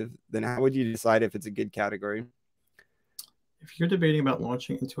innovative, then how would you decide if it's a good category? If you're debating about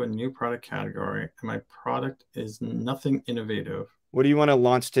launching into a new product category and my product is nothing innovative. What do you want to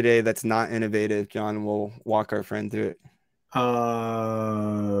launch today that's not innovative, John? We'll walk our friend through it.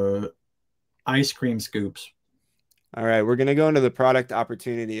 Ice cream scoops. All right, we're going to go into the Product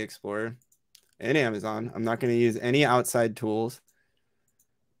Opportunity Explorer in Amazon. I'm not going to use any outside tools.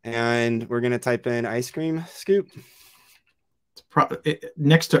 And we're going to type in ice cream scoop.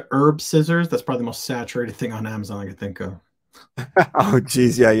 Next to herb scissors, that's probably the most saturated thing on Amazon I could think of. Oh,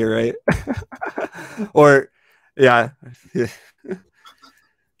 geez. Yeah, you're right. Or, yeah.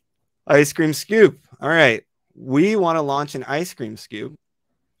 Ice cream scoop. All right. We want to launch an ice cream scoop.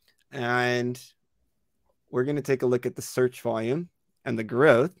 And we're going to take a look at the search volume and the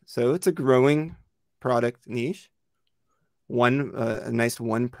growth. So it's a growing product niche. A nice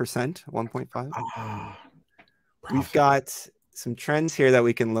 1%, 1.5. We've got some trends here that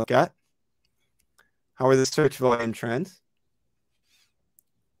we can look at. How are the search volume trends?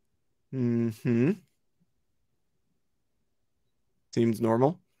 Seems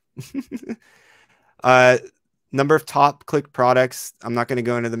normal. Number of top click products. I'm not going to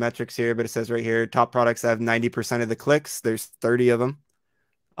go into the metrics here, but it says right here, top products have 90% of the clicks. There's 30 of them.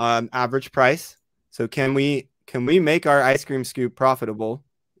 Average price. So can we make our ice cream scoop profitable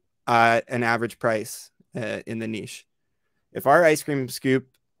at an average price in the niche? If our ice cream scoop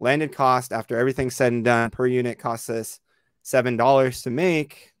landed cost after everything's said and done per unit costs us $7 to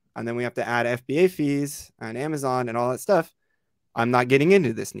make, and then we have to add FBA fees and Amazon and all that stuff, I'm not getting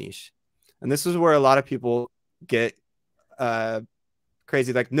into this niche. And this is where a lot of people get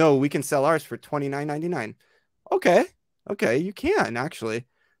crazy. Like, no, we can sell ours for $29.99. Okay, you can actually.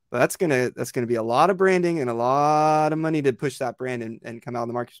 But that's gonna be a lot of branding and a lot of money to push that brand and come out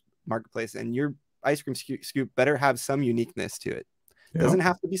in the marketplace. And your ice cream scoop better have some uniqueness to it. It doesn't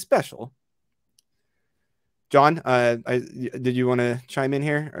have to be special. John, did you want to chime in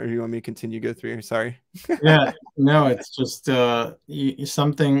here, or do you want me to continue to go through here? Sorry. Yeah, no, it's just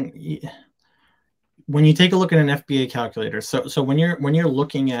something. When you take a look at an FBA calculator, so when you're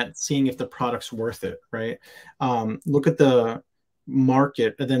looking at seeing if the product's worth it, right? Look at the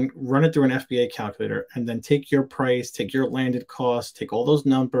market and then run it through an FBA calculator, and then take your price, take your landed cost, take all those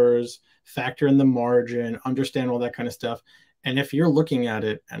numbers, factor in the margin, understand all that kind of stuff. And if you're looking at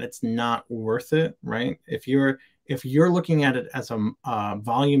it and it's not worth it, right? If you're looking at it as a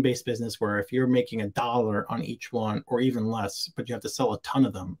volume-based business where if you're making $1 on each one or even less, but you have to sell a ton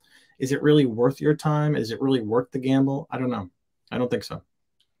of them, is it really worth your time? Is it really worth the gamble? I don't know. I don't think so.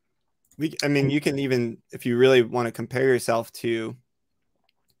 I mean, you can even, if you really want to compare yourself to,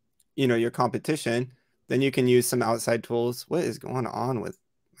 your competition, then you can use some outside tools. What is going on with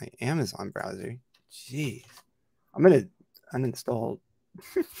my Amazon browser? Jeez. I'm going to uninstall.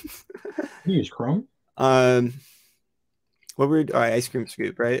 You use Chrome? All right, ice cream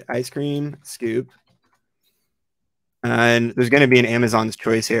scoop, right? Ice cream scoop. And there's going to be an Amazon's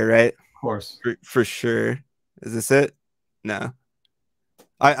choice here, right? Of course. For sure. Is this it? No.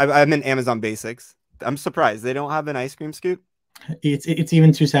 I'm in Amazon Basics. I'm surprised they don't have an ice cream scoop. It's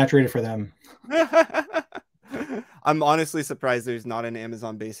even too saturated for them. I'm honestly surprised there's not an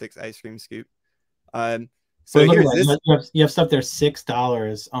Amazon Basics ice cream scoop. Um, But so look at here's that. this. You have stuff there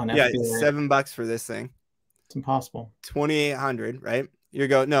 $6 on Yeah, FBA. $7 for this thing. It's impossible. 2,800, right? You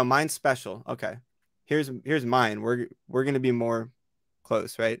go, no, mine's special. Okay. Here's mine. We're gonna be more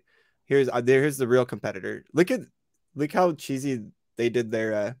close, right? Here's the real competitor. Look how cheesy they did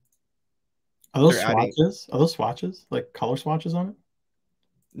Are those their adding. swatches? Are those swatches? Like color swatches on it?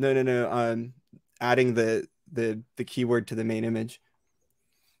 No. Adding the keyword to the main image.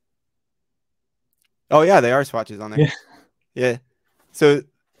 Oh yeah, they are swatches on there. Yeah. Yeah. So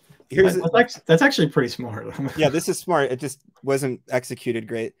here's That's actually pretty smart. yeah, this is smart. It just wasn't executed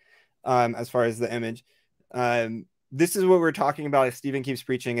great as far as the image. This is what we're talking about. If Stephen keeps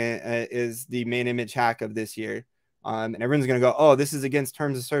preaching it, is the main image hack of this year. And everyone's going to go, oh, this is against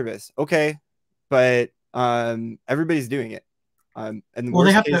terms of service. Okay. But everybody's doing it. And the Well,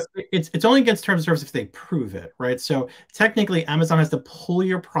 they worst have case, to. It's only against terms of service if they prove it, right? So technically, Amazon has to pull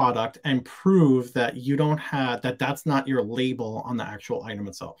your product and prove that you don't have that's not your label on the actual item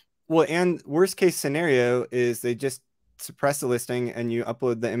itself. well, and worst case scenario is they just suppress the listing and you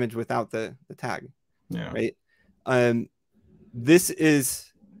upload the image without the tag. Yeah. Right. This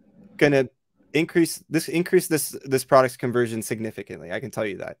is going to increase this product's conversion significantly. I can tell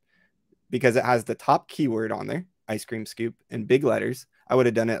you that because it has the top keyword on there, ice cream scoop, in big letters. I would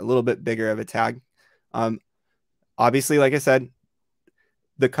have done it a little bit bigger of a tag. Obviously, like I said,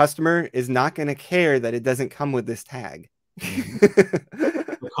 the customer is not going to care that it doesn't come with this tag.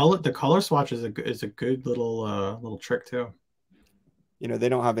 The color swatch is a good little trick too. You know, they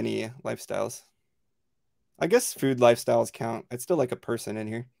don't have any lifestyles. I guess food lifestyles count. It's still like a person in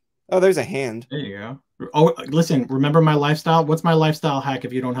here. Oh, there's a hand. There you go. Oh, listen, remember my lifestyle? What's my lifestyle hack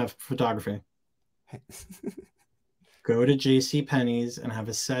if you don't have photography? Go to J.C. Penney's and have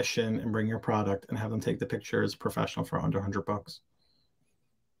a session and bring your product and have them take the pictures professional for under $100.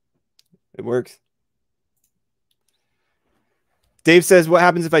 It works. Dave says, what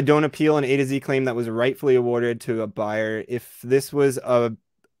happens if I don't appeal an A to Z claim that was rightfully awarded to a buyer? If this was a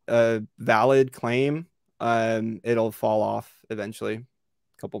valid claim, it'll fall off eventually,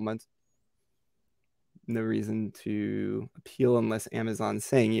 a couple months. No reason to appeal unless Amazon's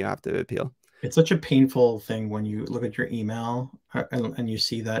saying you have to appeal. It's such a painful thing when you look at your email and you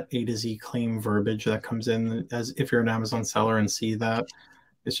see that A to Z claim verbiage that comes in as if you're an Amazon seller and see that.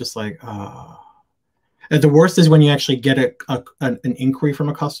 It's just like, the worst is when you actually get an inquiry from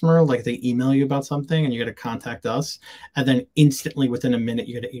a customer, like they email you about something and you got to contact us, and then instantly within a minute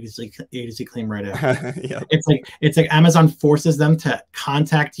you get an A to Z claim right after. Yeah. It's like Amazon forces them to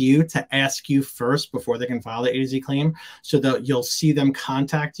contact you to ask you first before they can file the A to Z claim, so that you'll see them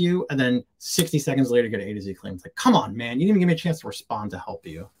contact you, and then 60 seconds later get an A to Z claim. It's like, come on, man, you didn't even give me a chance to respond to help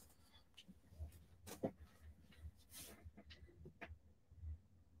you.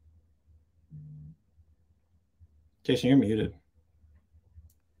 Jason, you're muted.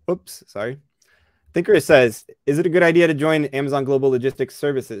 Oops, sorry. Thinker says, is it a good idea to join Amazon Global Logistics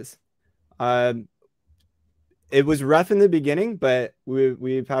Services? It was rough in the beginning, but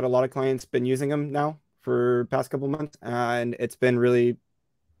we've had a lot of clients been using them now for past couple months, and it's been really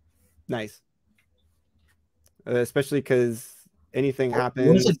nice. Especially because anything happens.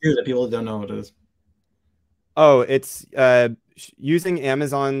 What does it do that people don't know what it is? Oh, it's using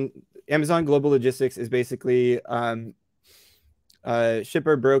Amazon Global Logistics is basically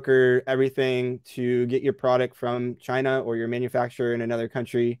shipper, broker, everything to get your product from China or your manufacturer in another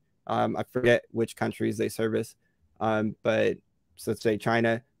country. I forget which countries they service, but so let's say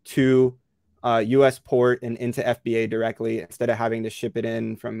China to US port and into FBA directly instead of having to ship it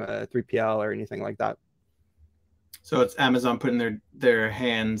in from a 3PL or anything like that. So it's Amazon putting their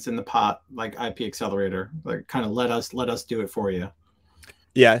hands in the pot, like IP Accelerator, like kind of let us do it for you.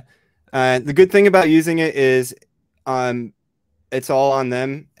 Yeah. The good thing about using it is it's all on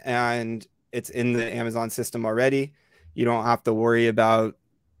them and it's in the Amazon system already. You don't have to worry about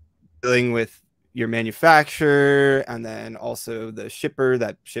dealing with your manufacturer and then also the shipper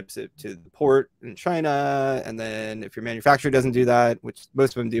that ships it to the port in China. And then if your manufacturer doesn't do that, which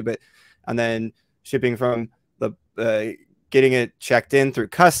most of them do, and then shipping from the getting it checked in through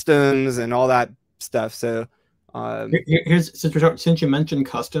customs and all that stuff. So since you mentioned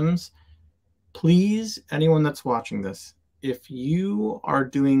customs, please, anyone that's watching this, if you are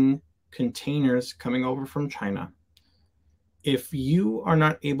doing containers coming over from China, if you are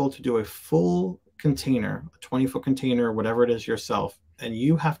not able to do a full container, a 20-foot container, whatever it is yourself, and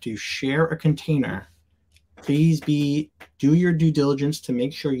you have to share a container please do your due diligence to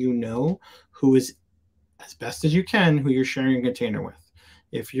make sure you know who is, as best as you can, who you're sharing a container with.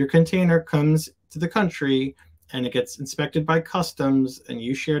 If your container comes to the country and it gets inspected by customs and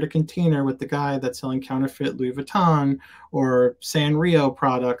you shared a container with the guy that's selling counterfeit Louis Vuitton or Sanrio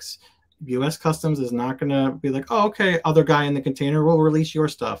products, US Customs is not going to be like, oh, okay, other guy in the container will release your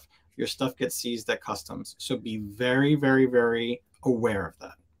stuff. Your stuff gets seized at customs. So be very, very, very aware of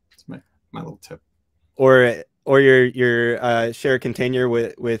that. That's my little tip. Or your share a container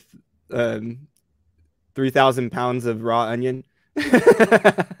with 3,000 pounds of raw onion.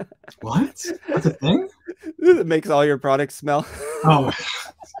 What? That's a thing? It makes all your products smell. Oh.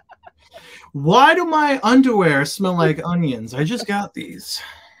 Why do my underwear smell like onions? I just got these.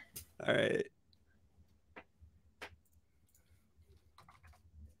 All right.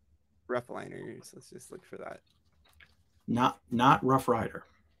 Rough liners. Let's just look for that. Not Rough Rider.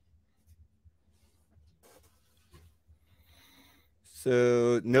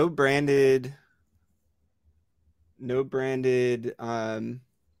 So no branded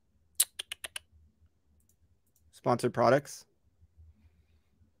sponsored products.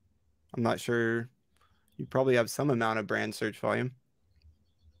 I'm not sure. You probably have some amount of brand search volume.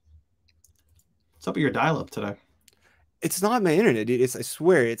 What's up with your dial-up today? It's not my internet, dude. I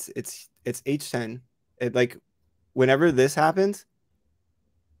swear it's H10. It, like, whenever this happens,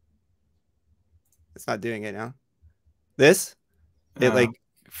 it's not doing it now. It like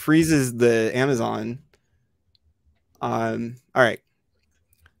freezes the Amazon. All right.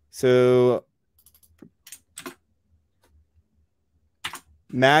 So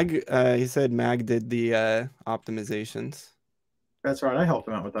Mag, he said Mag did the optimizations. That's right. I helped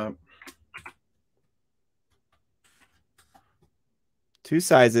him out with that. 2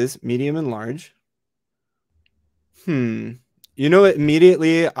 sizes, medium and large. You know what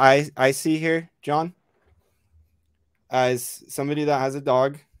immediately I see here, John? As somebody that has a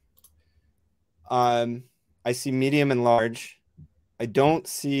dog, I see medium and large. I don't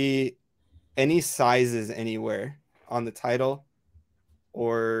see any sizes anywhere on the title.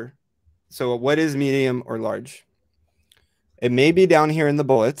 Or so what is medium or large? It may be down here in the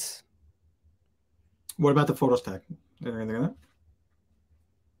bullets. What about the photo stack? Is there anything in that?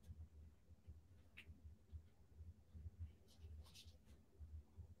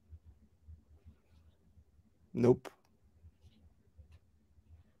 Nope.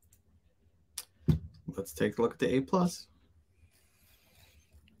 Let's take a look at the A+.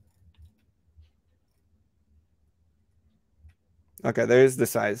 Okay, there's the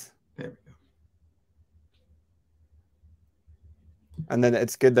size. There we go. And then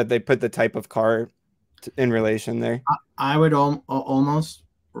it's good that they put the type of car in relation there. I would almost,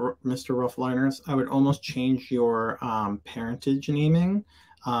 Mr. Roughliners, I would almost change your parentage naming.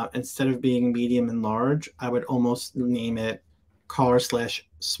 Instead of being medium and large, I would almost name it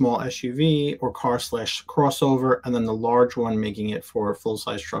car/small SUV or car/crossover, and then the large one making it for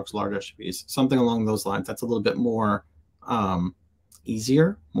full-size trucks, large SUVs, something along those lines. That's a little bit more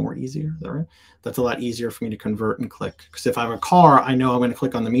easier. Is that right? That's a lot easier for me to convert and click, because if I have a car, I know I'm going to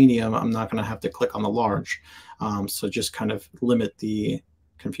click on the medium. I'm not going to have to click on the large. So just kind of limit the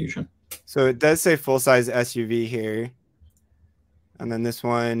confusion. So it does say full-size SUV here, and then this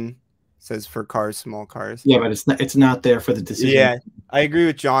one says for cars, small cars. Yeah, but it's not there for the decision. Yeah, I agree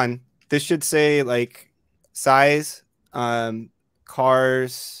with John. This should say like size,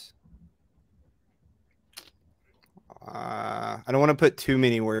 cars. I don't want to put too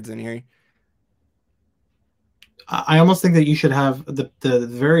many words in here. I almost think that you should have the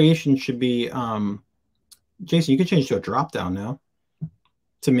variation should be Jason, you could change to a drop down now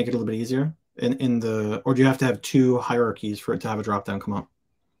to make it a little bit easier in the, or do you have to have 2 hierarchies for it to have a drop down come up?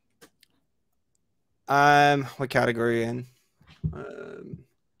 What category in?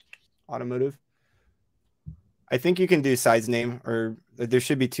 Automotive. I think you can do size name, or there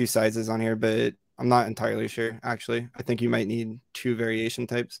should be 2 sizes on here, but I'm not entirely sure, actually. I think you might need 2 variation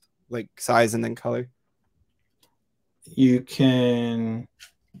types, like size and then color. You can,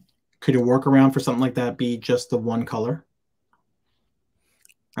 could a workaround for something like that be just the one color?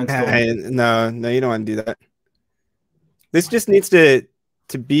 No, you don't want to do that. This just needs to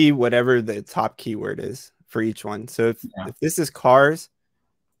be whatever the top keyword is for each one. So if this is cars,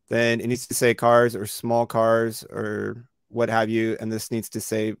 then it needs to say cars or small cars or what have you, and this needs to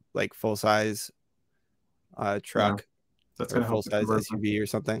say like full size truck, that's or full size SUV or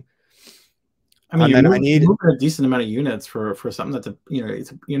something. I mean, I need a decent amount of units for something that's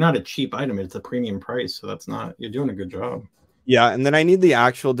you're not a cheap item. It's a premium price, so that's not, you're doing a good job. Yeah, and then I need the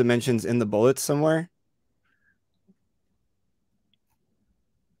actual dimensions in the bullets somewhere.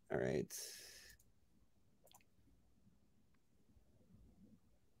 All right.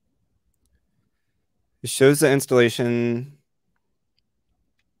 It shows the installation.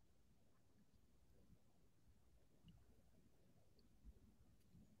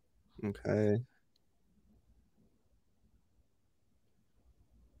 Okay.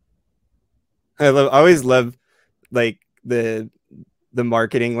 I always love like the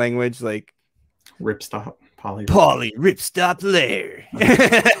marketing language, like Ripstop, poly poly ripstop layer.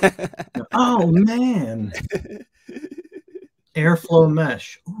 Oh man, airflow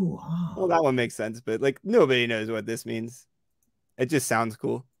mesh. Ooh, Well, oh. that one makes sense, but like nobody knows what this means. It just sounds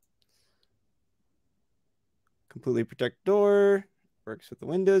cool. Completely protect door. Works with the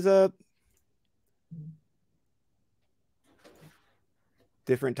windows up.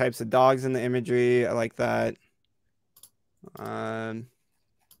 Different types of dogs in the imagery. I like that. All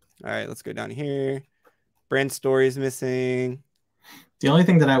right, let's go down here. Brand story is missing. The only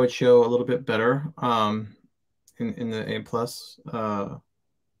thing that I would show a little bit better in the A plus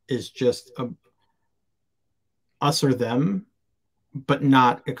is just us or them, but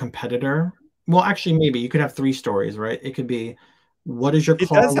not a competitor. Well, actually, maybe you could have three stories, right? It could be, what is your It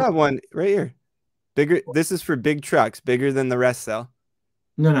car? does have one right here. Bigger. This is for big trucks, bigger than the rest though.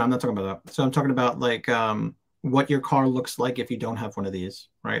 No, no, I'm not talking about that. So I'm talking about like what your car looks like if you don't have one of these,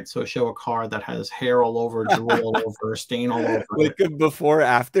 right? So show a car that has hair all over, drool all over, stain all over Like it. a before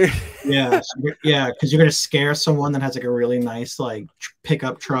after. Yeah, yeah, because you're gonna scare someone that has like a really nice like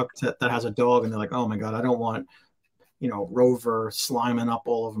pickup truck that has a dog, and they're like, "Oh my god, I don't want Rover sliming up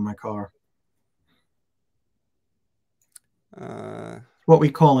all over my car." What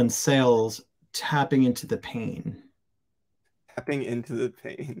we call in sales tapping into the pain. Tapping into the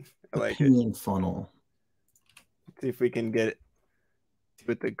pain. I The like it. pain funnel. Let's see if we can get it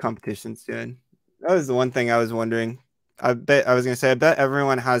with the competition's doing. That was the one thing I was wondering. I bet I was gonna say I bet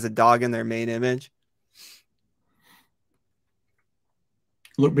everyone has a dog in their main image.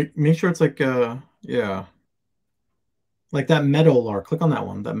 Look, make sure it's like yeah, like that Meadowlark. Click on that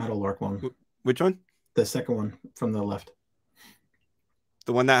one, that Meadowlark one. Which one? The second one from the left.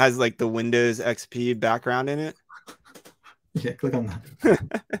 The one that has like the Windows XP background in it. Yeah, click on that.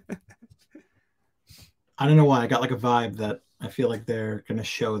 I don't know why I got like a vibe that I feel like they're gonna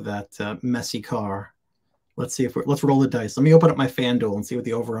show that messy car. Let's see if let's roll the dice. Let me open up my FanDuel and see what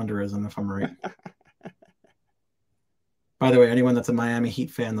the over under is and if I'm right. By the way, anyone that's a Miami Heat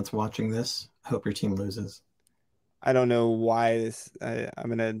fan that's watching this, I hope your team loses. I don't know why this. I'm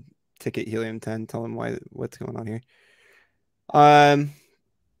gonna ticket Helium 10. Tell him what's going on here. Am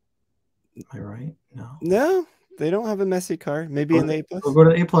I right? No. No, they don't have a messy car. Maybe in the A plus. Go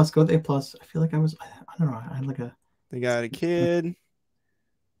to A plus. Go to A plus. I feel like I don't know. I had like a. They got a kid.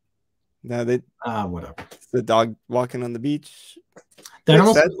 No, they. Whatever. It's the dog walking on the beach. That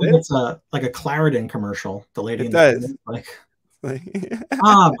almost it's like a Claritin commercial. The lady in the like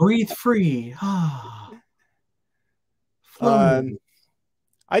breathe free. I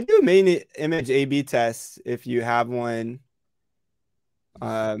do a main image A/B test if you have one.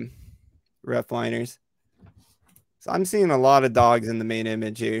 Ref liners. So I'm seeing a lot of dogs in the main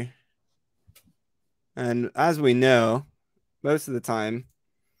image here. And as we know, most of the time,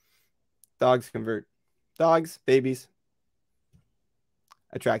 dogs convert. Dogs, babies,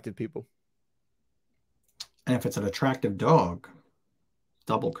 attractive people. And if it's an attractive dog,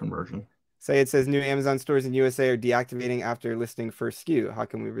 double conversion. Say it says new Amazon stores in USA are deactivating after listing first SKU. How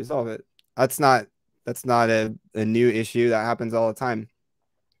can we resolve it? That's not a new issue. That happens all the time.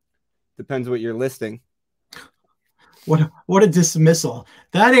 Depends what you're listing. What a dismissal.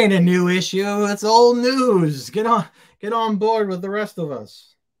 That ain't a new issue. That's old news. Get on board with the rest of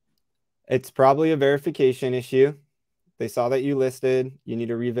us. It's probably a verification issue. They saw that you listed. You need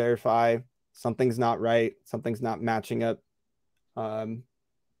to re-verify. Something's not right. Something's not matching up.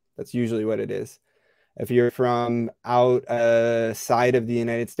 That's usually what it is. If you're from outside of the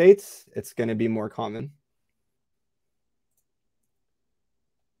United States, it's going to be more common.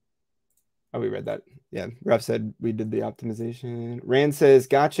 Oh, we read that. Yeah, Ref said we did the optimization. Rand says,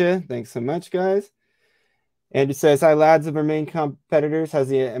 gotcha. Thanks so much, guys. Andrew says, hi, lads of our main competitors. Has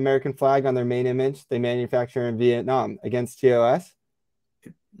the American flag on their main image. They manufacture in Vietnam against TOS.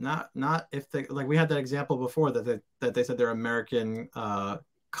 Not if they like we had that example before that they said they're American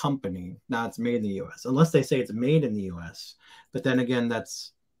company. Now it's made in the US. Unless they say it's made in the US. But then again,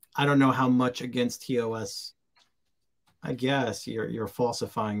 I don't know how much against TOS. I guess you're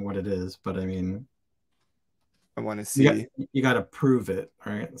falsifying what it is, but I mean, I want to see. You got to prove it,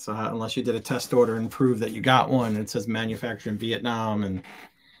 right? So unless you did a test order and prove that you got one, it says manufactured in Vietnam and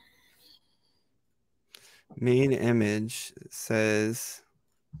main image says,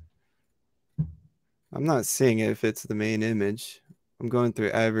 I'm not seeing it if it's the main image. I'm going through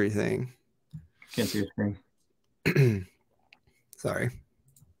everything. Can't see your screen. Sorry.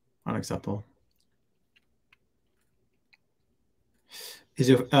 Unacceptable. Is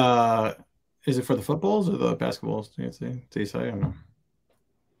it for the footballs or the basketballs? Do you say? I don't know.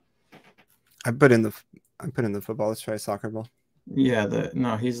 I put in the football. Let's try soccer ball. Yeah,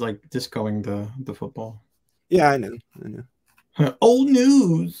 no, he's like discoing the football. Yeah, I know. Old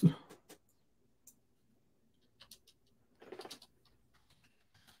news.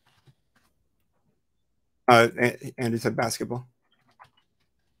 Andrew said basketball.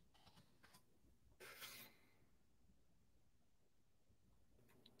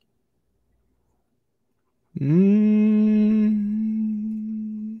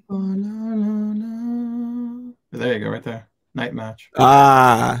 There you go, right there. Night match.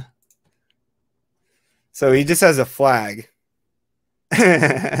 So he just has a flag.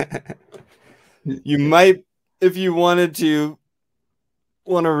 You might, if you wanted to,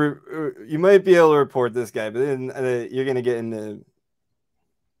 you might be able to report this guy, but then you're gonna get into.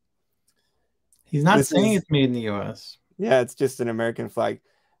 He's not saying it's made in the U.S. Yeah, it's just an American flag.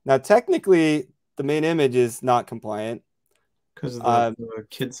 Now, technically, the main image is not compliant because of the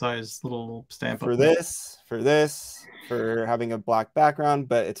kid-sized little stamp for having a black background,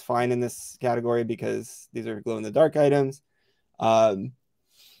 but it's fine in this category because these are glow-in-the-dark items. Rock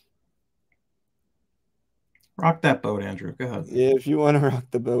that boat, Andrew. Go ahead. Yeah, if you want to rock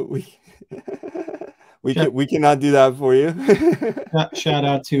the boat, we cannot do that for you. Shout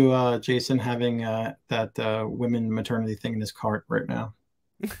out to Jason having that women maternity thing in his cart right now.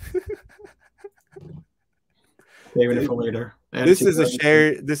 Saving it for later. This is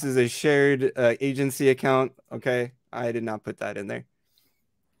a shared agency account. Okay, I did not put that in there.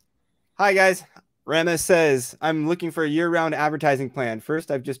 Hi guys, Rama says I'm looking for a year-round advertising plan.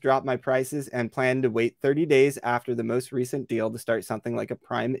 First, I've just dropped my prices and plan to wait 30 days after the most recent deal to start something like a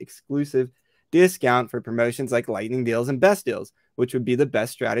Prime exclusive discount for promotions like lightning deals and best deals, which would be the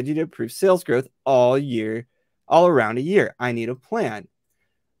best strategy to improve sales growth all around a year. I need a plan.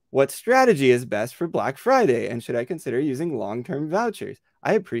 What strategy is best for Black Friday? And should I consider using long-term vouchers?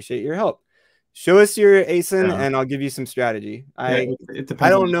 I appreciate your help. Show us your ASIN and I'll give you some strategy. It depends. I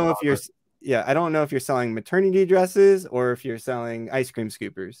don't know if you're selling maternity dresses or if you're selling ice cream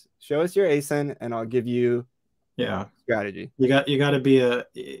scoopers. Show us your ASIN and I'll give you strategy. You got to be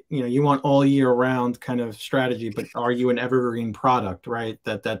you want all year round kind of strategy, but are you an evergreen product, right?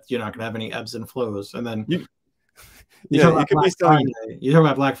 That you're not going to have any ebbs and flows. And then you talk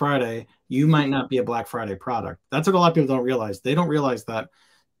about Black Friday, you might not be a Black Friday product. That's what a lot of people don't realize. They don't realize that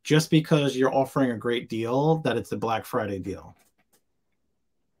just because you're offering a great deal, that it's a Black Friday deal.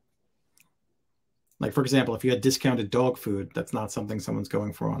 Like, for example, if you had discounted dog food, that's not something someone's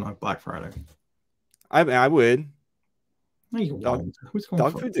going for on a Black Friday. I would. No, you won't.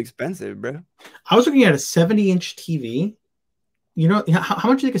 Dog food's expensive, bro. I was looking at a 70-inch TV. You know how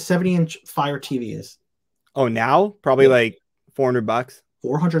much do you think a 70-inch Fire TV is? Oh, now probably like $400.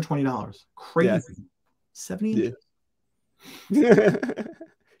 $420. Crazy. Yeah. 70 inches. Yeah.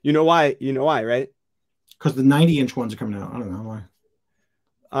 You know why, right? Because the 90-inch ones are coming out. I don't know why.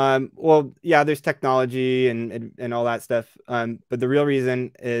 Well, yeah, there's technology and all that stuff. But the real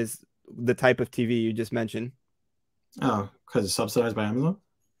reason is the type of TV you just mentioned. Oh, because it's subsidized by Amazon?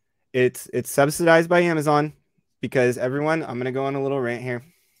 It's subsidized by Amazon because everyone, I'm gonna go on a little rant here.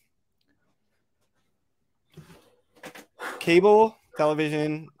 Cable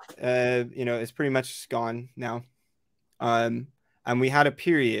television, is pretty much gone now. And we had a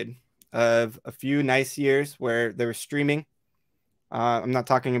period of a few nice years where there was streaming. I'm not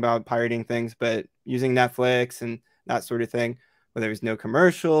talking about pirating things, but using Netflix and that sort of thing, where there was no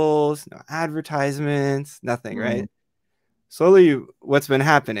commercials, no advertisements, nothing, right? Slowly, what's been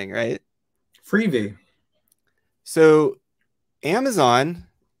happening, right? Freebie. So Amazon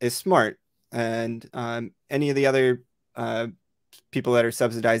is smart, and any of the other people that are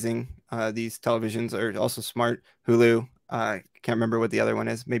subsidizing these televisions are also smart. Hulu, can't remember what the other one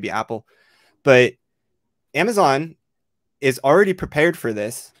is, maybe Apple, but Amazon is already prepared for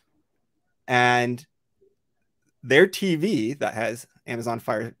this, and their TV that has Amazon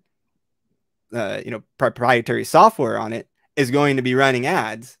Fire, proprietary software on it is going to be running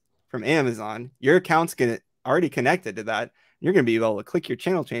ads from Amazon. Your account's already connected to that. You're going to be able to click your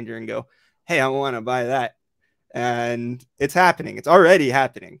channel changer and go, hey, I want to buy that. And it's happening. It's already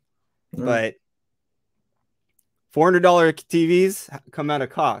happening. But $400 TVs come at a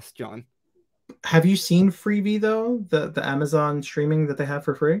cost, John. Have you seen Freebie, though? The Amazon streaming that they have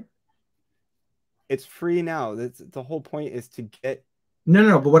for free? It's free now. The whole point is to get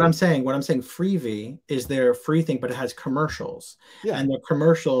No. But what I'm saying, Freevee is their free thing, but it has commercials, Yeah. and the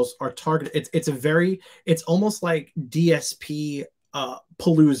commercials are targeted. It's almost like DSP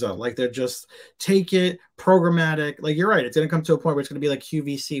palooza. Like they're just take it programmatic. Like you're right. It's going to come to a point where it's going to be like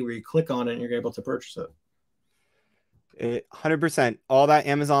QVC, where you click on it and you're able to purchase it. 100%. All that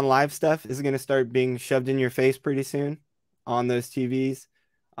Amazon Live stuff is going to start being shoved in your face pretty soon on those TVs.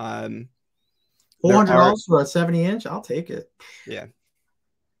 $400 for a 70-inch. I'll take it. Yeah.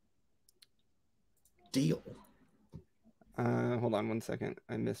 Deal. Hold on 1 second.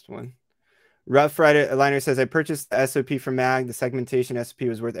 I missed one. Rough Rider Liner says, I purchased the SOP from MAG. The segmentation SOP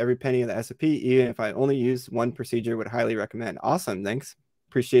was worth every penny of the SOP. Even if I only use one procedure, would highly recommend. Awesome. Thanks.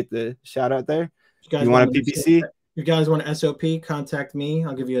 Appreciate the shout out there. You want a PPC? If you guys want an SOP, contact me.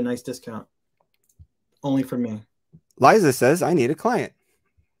 I'll give you a nice discount. Only for me. Liza says, I need a client.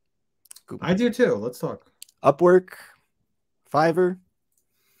 I do too. Let's talk. Upwork, Fiverr.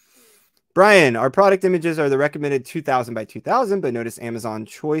 Brian, our product images are the recommended 2000 by 2000, but notice Amazon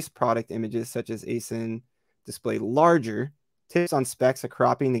choice product images such as ASIN display larger. Tips on specs of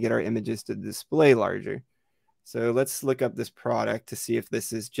cropping to get our images to display larger. So let's look up this product to see if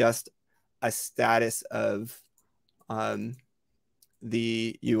this is just a status of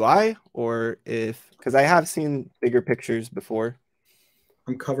the UI, or if, because I have seen bigger pictures before.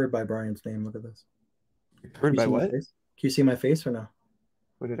 I'm covered by Brian's name. Look at this. Covered by what? Can you see my face or no?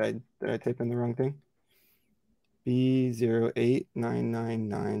 What did I type in the wrong thing?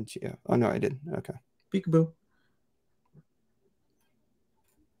 B08999G. Oh no, I did. Okay. Peekaboo.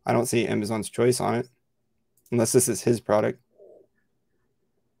 I don't see Amazon's choice on it, unless this is his product.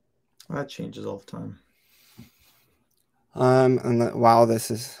 That changes all the time. Wow,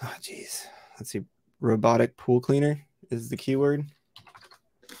 this is, oh geez. Let's see. Robotic pool cleaner is the keyword.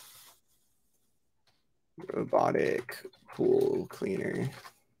 Robotic pool cleaner.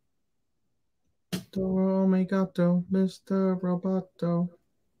 Oh my God, Mr. Roboto.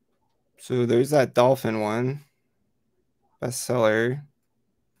 So there's that dolphin one. Bestseller.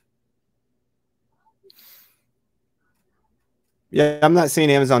 Yeah, I'm not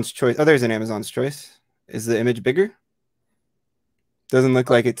seeing Amazon's choice. Oh, there's an Amazon's choice. Is the image bigger? Doesn't look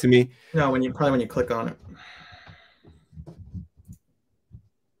like it to me. No, when you click on it.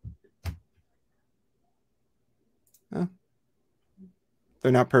 Oh.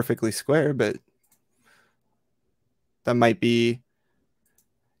 They're not perfectly square, but that might be.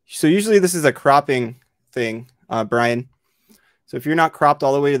 So usually this is a cropping thing, Brian. So if you're not cropped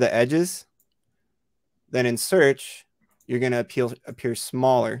all the way to the edges, then in search, you're going to appear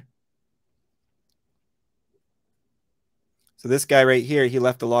smaller. So this guy right here, he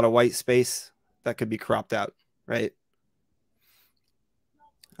left a lot of white space that could be cropped out, right?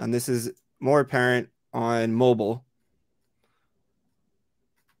 And this is more apparent on mobile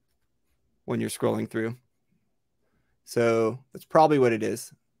when you're scrolling through. So that's probably what it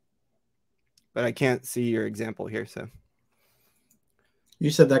is. But I can't see your example here, so.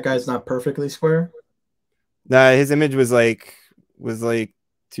 You said that guy's not perfectly square? No, his image was like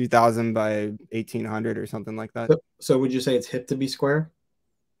 2000 by 1800 or something like that. So would you say it's hip to be square?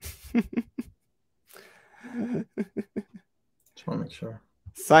 Just want to make sure.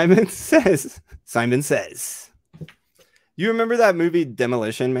 Simon says. You remember that movie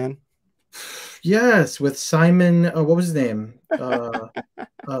Demolition Man? Yes, with Simon. What was his name?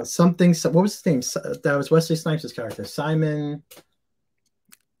 Something. What was his name? That was Wesley Snipes' character. Simon.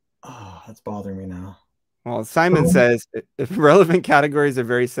 Oh, that's bothering me now. Well, Simon says if relevant categories are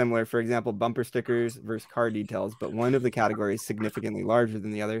very similar, for example, bumper stickers versus car details, but one of the categories significantly larger than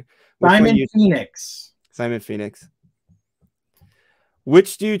the other. Simon Phoenix. Simon Phoenix.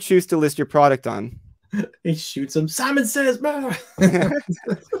 Which do you choose to list your product on? He shoots him. Simon says, it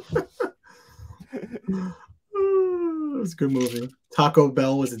was a good movie. Taco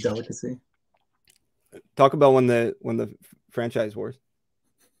Bell was a delicacy. Taco Bell won the franchise wars.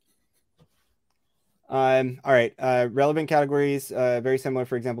 All right. Relevant categories, very similar.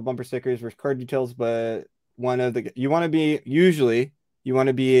 For example, bumper stickers versus card details, but you want to be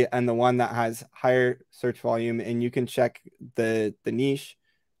in the one that has higher search volume, and you can check the niche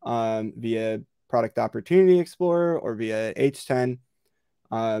via Product Opportunity Explorer or via H10,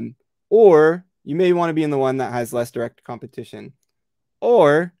 or you may want to be in the one that has less direct competition,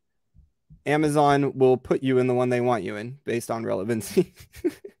 or Amazon will put you in the one they want you in based on relevancy.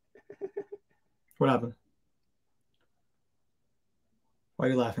 What happened? Why are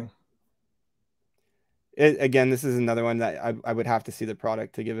you laughing? Again, this is another one that I would have to see the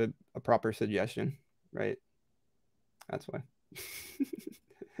product to give a proper suggestion, right? That's why.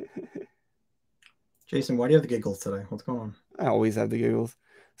 Jason, why do you have the giggles today? What's going on? I always have the giggles.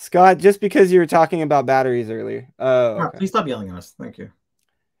 Scott, just because you were talking about batteries earlier. Oh, Oh, okay. please stop yelling at us. Thank you.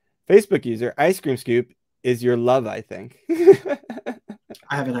 Facebook user, ice cream scoop is your love, I think.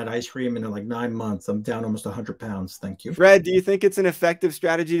 I haven't had ice cream in like 9 months. I'm down almost 100 pounds. Thank you. Fred, do you think it's an effective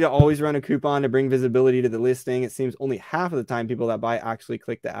strategy to always run a coupon to bring visibility to the listing? It seems only half of the time people that buy actually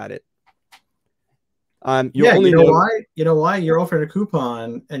click to add it. Yeah, you know why? You know why? You're offering a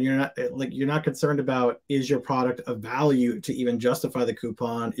coupon, and you're not concerned about, is your product of value to even justify the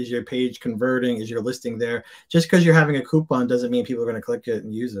coupon? Is your page converting? Is your listing there? Just because you're having a coupon doesn't mean people are going to click it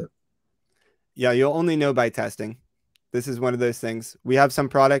and use it. Yeah, you'll only know by testing. This is one of those things. We have some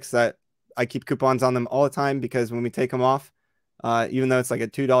products that I keep coupons on them all the time because when we take them off, even though it's like a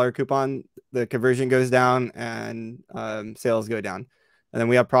 $2 coupon, the conversion goes down and sales go down. And then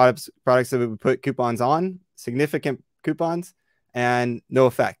we have products that we put coupons on, significant coupons, and no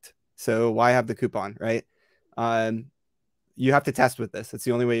effect. So why have the coupon, right? You have to test with this. It's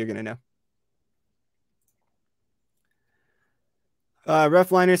the only way you're going to know.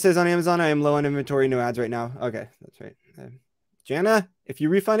 Refliner says on Amazon, I am low on inventory, no ads right now. Okay, that's right. Jana, if you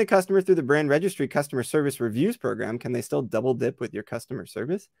refund a customer through the brand registry customer service reviews program, can they still double dip with your customer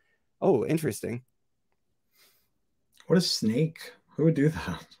service? Oh, interesting. What a snake. Who would do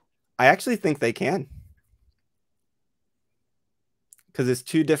that? I actually think they can. Because it's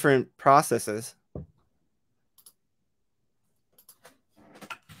two different processes.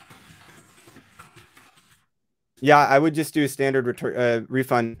 Yeah, I would just do a standard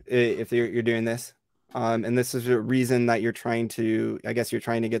refund if you're doing this. And this is a reason that you're trying to, I guess you're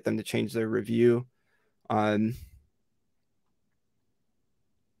trying to get them to change their review. I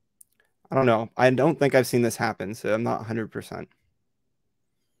don't know. I don't think I've seen this happen, so I'm not 100%.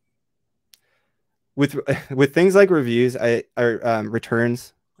 With things like reviews, or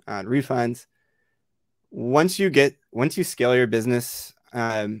returns, refunds, once you scale your business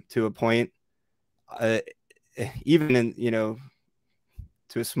to a point, even in,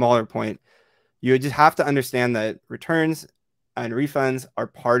 to a smaller point, you just have to understand that returns and refunds are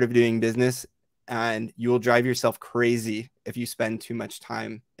part of doing business, and you will drive yourself crazy if you spend too much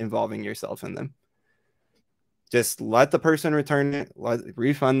time involving yourself in them. Just let the person return it,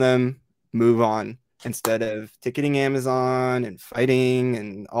 refund them, move on, instead of ticketing Amazon and fighting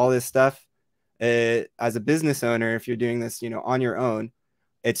and all this stuff. As a business owner, if you're doing this, on your own,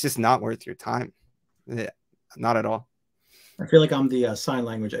 it's just not worth your time. Not at all. I feel like I'm the sign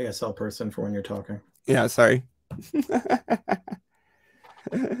language ASL person for when you're talking. Yeah, sorry.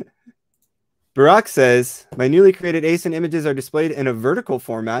 Barack says, my newly created ASIN images are displayed in a vertical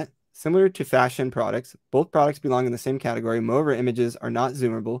format, similar to fashion products. Both products belong in the same category. Moreover, images are not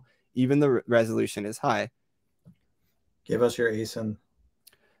zoomable. Even the resolution is high. Give us your ASIN.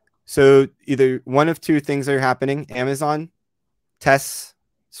 So either one of two things are happening. Amazon tests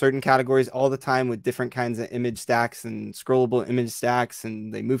certain categories all the time with different kinds of image stacks and scrollable image stacks,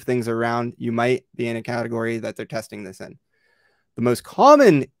 and they move things around. You might be in a category that they're testing this in. The most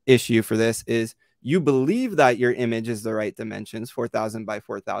common issue for this is you believe that your image is the right dimensions, 4,000 by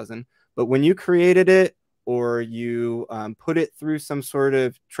 4,000, but when you created it or you put it through some sort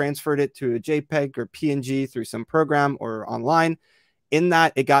of, transferred it to a JPEG or PNG through some program or online, in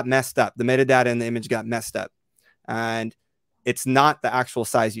that it got messed up. The metadata in the image got messed up, and it's not the actual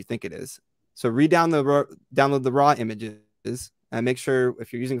size you think it is. So download the raw images and make sure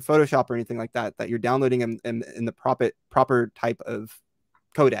if you're using Photoshop or anything like that, that you're downloading them in the proper type of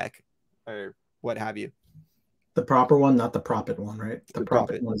codec or what have you. The proper one, not the prophet one, right? The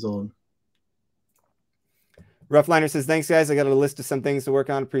prophet one is old. Roughliner says, thanks, guys. I got a list of some things to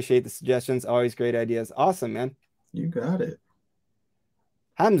work on. Appreciate the suggestions. Always great ideas. Awesome, man. You got it.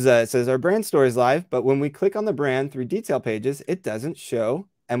 Hamza says, our brand store is live, but when we click on the brand through detail pages, it doesn't show,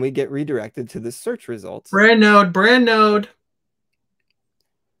 and we get redirected to the search results. Brand node.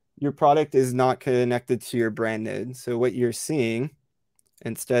 Your product is not connected to your brand node. So what you're seeing,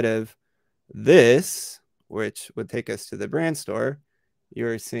 instead of this, which would take us to the brand store,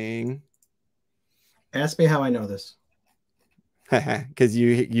 you're seeing. Ask me how I know this. Because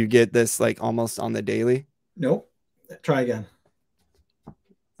you get this like almost on the daily. Nope. Try again.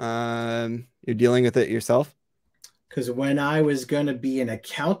 You're dealing with it yourself? Because when I was going to be an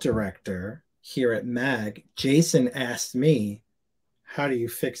account director here at MAG, Jason asked me, how do you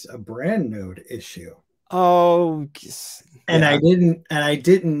fix a brand node issue? Oh, and I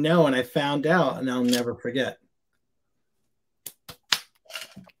didn't know, and I found out, and I'll never forget.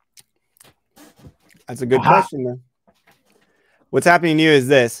 That's a good question, though. What's happening to you is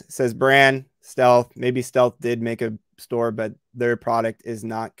this. It says brand, Stealth. Maybe Stealth did make a store, but their product is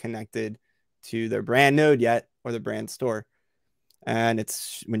not connected to their brand node yet or the brand store. And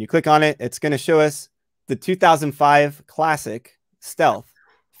it's when you click on it, it's going to show us the 2005 classic Stealth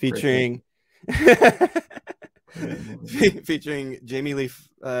featuring featuring Jamie Lee.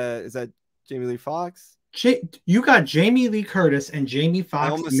 Is that Jamie Lee Fox? You got Jamie Lee Curtis and Jamie Foxx.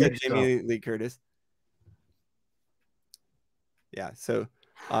 I almost said Jamie Lee Curtis. Yeah, so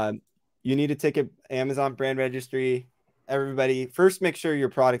you need to take an Amazon brand registry. Everybody, first make sure your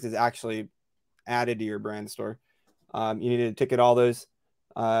product is actually added to your brand store. You need to ticket all those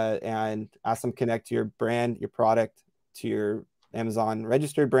and ask them connect to your brand, your product, to your Amazon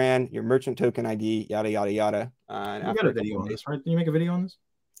registered brand, your merchant token ID, yada, yada, yada. You got a video on this, right? Did you make a video on this?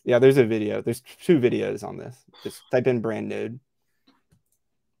 Yeah, there's a video. There's 2 videos on this. Just type in brand node.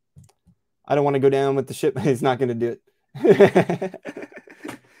 I don't want to go down with the ship, but he's not going to do it.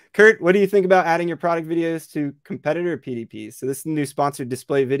 Kurt, what do you think about adding your product videos to competitor PDPs? So this is a new sponsored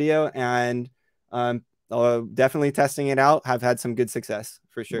display video, and definitely testing it out. Have had some good success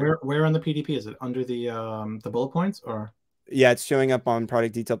for sure. Where on the PDP is it? Under the bullet points, or? Yeah, it's showing up on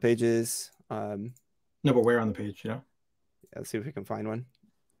product detail pages. No, but where on the page? Yeah, let's see if we can find one.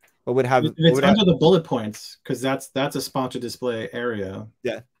 What would have? It's under the bullet points because that's a sponsored display area.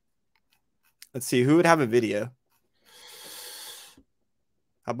 Yeah. Let's see who would have a video.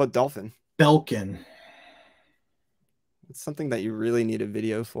 How about Dolphin? Belkin. It's something that you really need a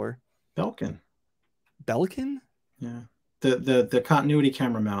video for. Belkin. Belkin? Yeah. The continuity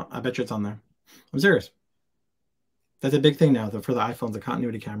camera mount. I bet you it's on there. I'm serious. That's a big thing now for the iPhones, the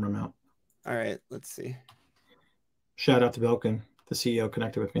continuity camera mount. All right, let's see. Shout out to Belkin, the CEO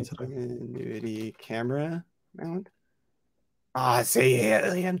connected with me. Continuity camera mount. Ah, see,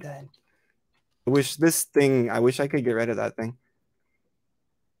 Helium done. I wish I could get rid of that thing.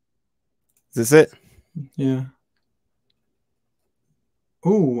 Is this it? Yeah.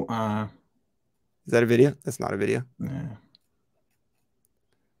 Ooh, is that a video? That's not a video. Yeah.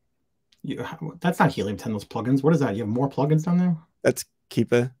 That's not Helium 10, those plugins. What is that? You have more plugins down there? That's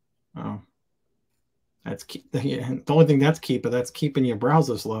Keepa. Oh. That's the only thing that's keeping your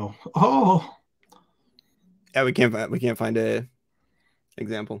browser slow. Oh. Yeah, we can't find a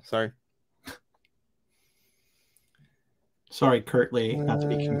example. Sorry. Sorry, Kurt Lee, not to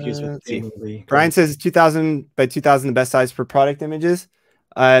be confused with Jamie Lee. Brian says 2000 by 2000 the best size for product images.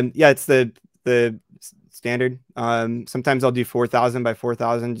 Yeah, it's the standard. Sometimes I'll do 4000 by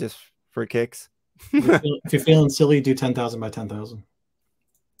 4000 just for kicks. If you're feeling silly, do 10,000 by 10,000.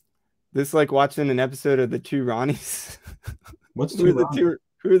 This is like watching an episode of the 2 Ronnies. What's who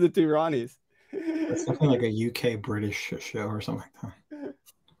are the two Ronnies? It's something like a UK British show or something like that.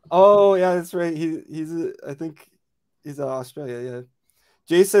 Oh yeah, that's right. I think he's Australia. Yeah.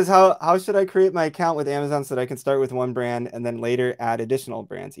 Jay says, how should I create my account with Amazon so that I can start with one brand and then later add additional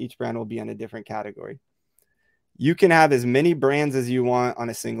brands? Each brand will be in a different category. You can have as many brands as you want on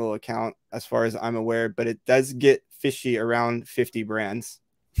a single account, as far as I'm aware, but it does get fishy around 50 brands.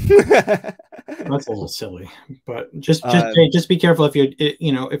 That's a little silly, but just be careful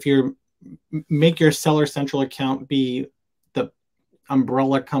if you make your Seller Central account be the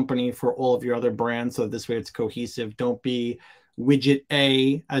umbrella company for all of your other brands, so this way it's cohesive. Don't be widget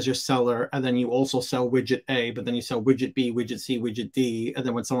A as your seller, and then you also sell widget A, but then you sell widget B, widget C, widget D, and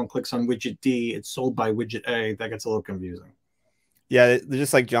then when someone clicks on widget D, it's sold by widget A. That gets a little confusing. Yeah,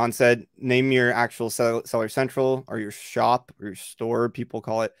 just like John said, name your actual Seller Central or your shop or your store, people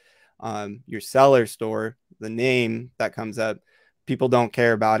call it. Your seller store, the name that comes up, people don't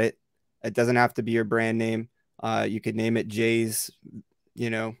care about it. It doesn't have to be your brand name. You could name it Jay's,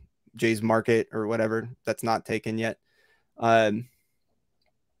 Jay's Market or whatever. That's not taken yet.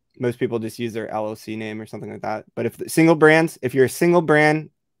 Most people just use their LLC name or something like that. But if you're a single brand,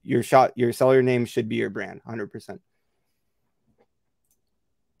 your seller name should be your brand, 100%.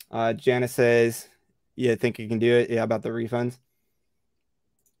 Janice says, yeah, I think you can do it. Yeah, about the refunds.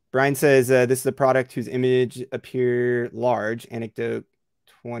 Brian says, this is a product whose image appear large. Anecdote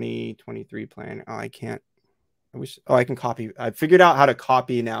 2023 plan. Oh, I can't. I can copy. I figured out how to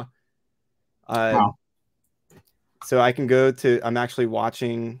copy now. Wow. So I can go to, I'm actually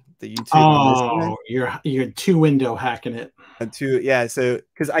watching the YouTube. Oh, you're 2-window hacking it. Yeah, so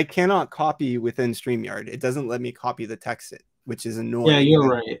because I cannot copy within StreamYard. It doesn't let me copy the text, which is annoying. Yeah, you're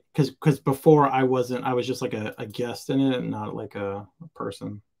right. Because before I was just like a guest in it, not like a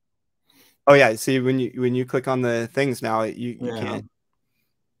person. Oh yeah, see when you click on the things now, you can't.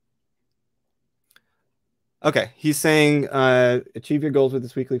 Okay, he's saying achieve your goals with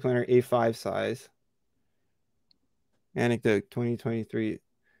this weekly planner A5 size. Anecdote 2023.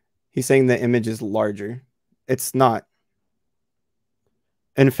 He's saying the image is larger. It's not.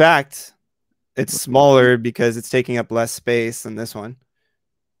 In fact, It's smaller because it's taking up less space than this one.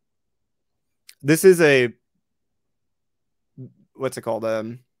 This is a, what's it called?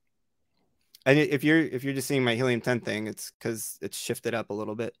 And if you're just seeing my Helium 10 thing, it's because it's shifted up a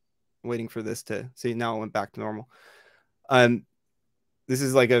little bit, waiting for this to see. Now it went back to normal. This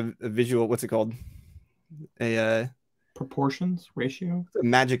is like a visual. What's it called? A proportions ratio. A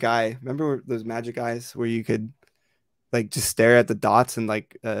magic eye. Remember those magic eyes where you could like just stare at the dots and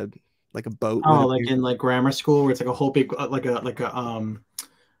like a boat. Oh, like in like grammar school where it's like a whole big like a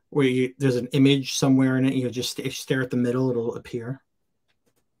where there's an image somewhere in it. You just stare at the middle, it'll appear.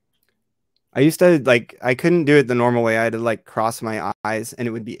 I used to like, I couldn't do it the normal way. I had to like cross my eyes and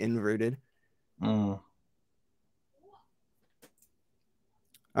it would be inverted. Mm.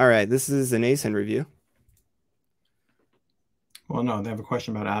 All right, this is an ASIN review. Well, no, they have a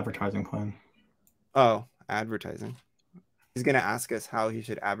question about advertising plan. Oh, advertising. He's gonna ask us how he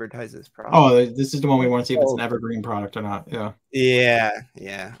should advertise his product. Oh, this is the one we want to see if it's an evergreen product or not. Yeah.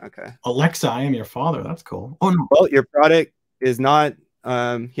 Yeah. Okay. Alexa, I am your father. That's cool. Oh no. Well, your product is not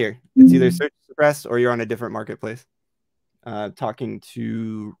here. It's either search suppressed or you're on a different marketplace. Talking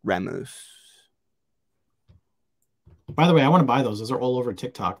to Ramos. By the way, I want to buy those. Those are all over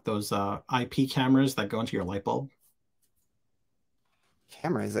TikTok. Those IP cameras that go into your light bulb.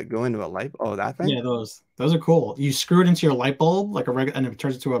 Cameras that go into a light? Oh, that thing? Yeah, those are cool. You screw it into your light bulb like a regular, and it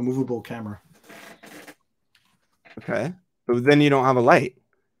turns into a movable camera. Okay, but then you don't have a light.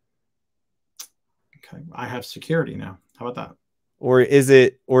 Okay, I have security now. How about that? Or is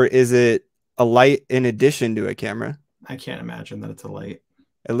it a light in addition to a camera? I can't imagine that it's a light.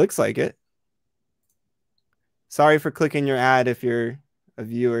 It looks like it. Sorry for clicking your ad if you're a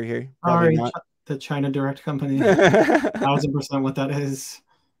viewer here. Probably not. The China Direct company. 1000% what that is.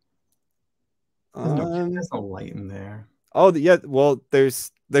 There's no light in there. Oh yeah, well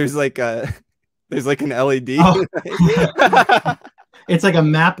there's like a an LED. Oh. It's like a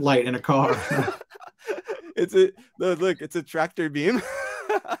map light in a car. Look, it's a tractor beam.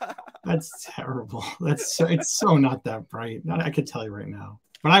 That's terrible. It's so not that bright. I could tell you right now.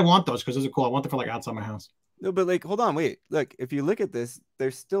 But I want those because those are cool. I want them for like outside my house. No, but like, hold on, wait. Look, if you look at this,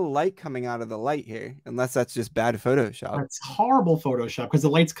 there's still light coming out of the light here, unless that's just bad Photoshop. That's horrible Photoshop because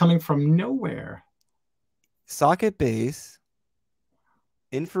the light's coming from nowhere. Socket base,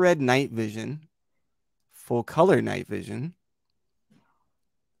 infrared night vision, full color night vision,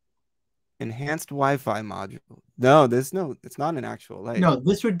 enhanced Wi-Fi module. No, it's not an actual light. No,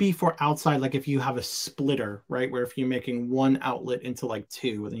 this would be for outside, like if you have a splitter, right? Where if you're making one outlet into like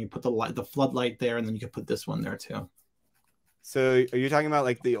two, and then you put the floodlight there, and then you could put this one there too. So are you talking about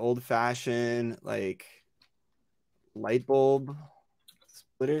like the old-fashioned like light bulb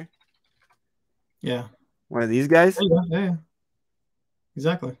splitter? Yeah. One of these guys? Yeah.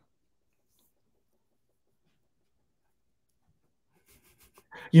 Exactly.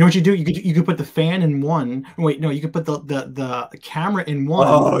 You know what you do? You could put the fan in one. Wait, no, you could put the camera in one.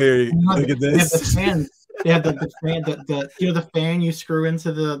 Oh, here, look at this. They have the fan, the fan you screw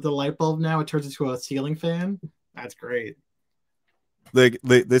into the light bulb now. It turns into a ceiling fan. That's great. Look,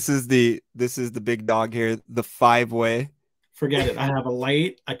 this is the big dog here, the 5-way. Forget it. I have a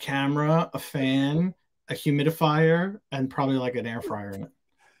light, a camera, a fan, a humidifier, and probably like an air fryer in it.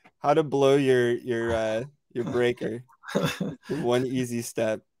 How to blow your breaker. One easy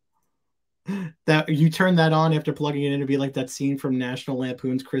step. That you turn that on after plugging it in, it'd be like that scene from National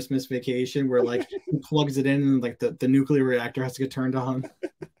Lampoon's Christmas Vacation where like he plugs it in and like the nuclear reactor has to get turned on.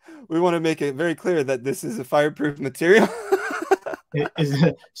 We want to make it very clear that this is a fireproof material.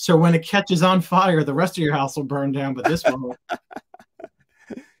 So when it catches on fire, the rest of your house will burn down, but this one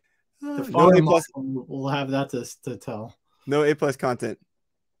the fire will have that to tell. No A+ content.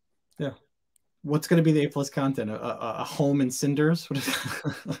 Yeah. What's going to be the A+ content? A home in cinders? What is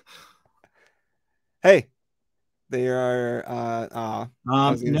Hey, they are.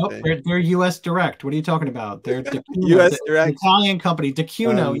 Nope, they're U.S. Direct. What are you talking about? They're U.S. Direct, Italian company.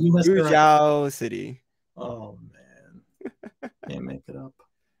 Decuno, U.S. Direct. City. Oh man, can't make it up.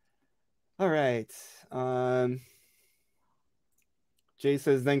 All right. Jay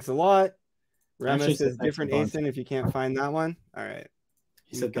says thanks a lot. Ramos says different ASIN if you can't find that one. All right.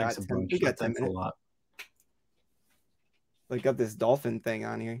 He said thanks a bunch. We got 10 minutes. A lot. Like got this dolphin thing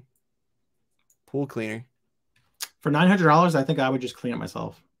on here. Pool cleaner. For $900, I think I would just clean it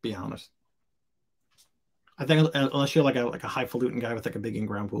myself. Be honest. I think unless you're like a highfalutin guy with like a big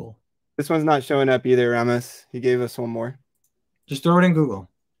in-ground pool. This one's not showing up either, Ramos. He gave us one more. Just throw it in Google.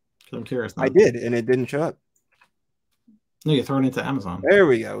 Because I'm curious. I did, and it didn't show up. No, you throw it into Amazon. There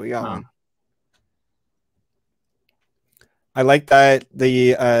we go. We got one. I like that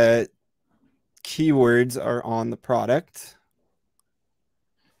the keywords are on the product.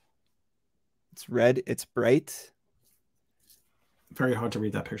 It's red. It's bright. Very hard to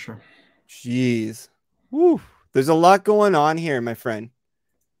read that picture. Jeez. Woo. There's a lot going on here, my friend.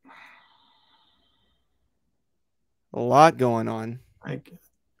 A lot going on.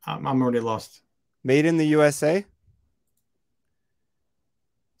 I'm already lost. Made in the USA.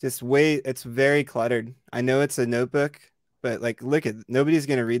 Just wait. It's very cluttered. I know it's a notebook, but like, look at nobody's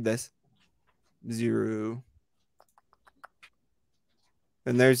gonna read this. 0.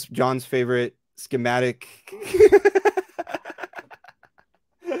 And there's John's favorite schematic.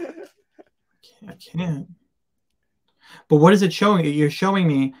 I can't. But what is it showing? You're showing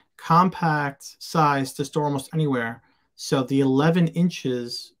me compact size to store almost anywhere. So the 11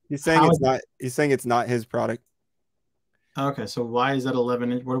 inches. He's saying it's not. He's saying it's not his product. Okay, so why is that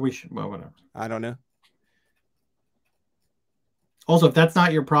 11 inch? What do we? Well, whatever. I don't know. Also, if that's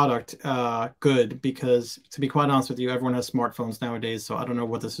not your product, good, because to be quite honest with you, everyone has smartphones nowadays, so I don't know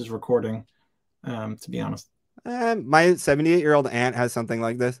what this is recording, to be honest. My 78-year-old aunt has something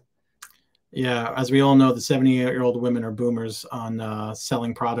like this. Yeah, as we all know, the 78-year-old women are boomers on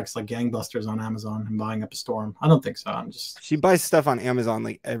selling products like gangbusters on Amazon and buying up a storm. I don't think so. She buys stuff on Amazon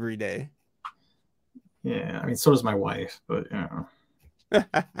like every day. Yeah, I mean, so does my wife, but you know.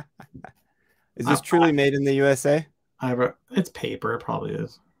 Is this truly made in the USA? It's paper. It probably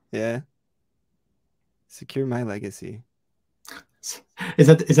is. Yeah. Secure my legacy. Is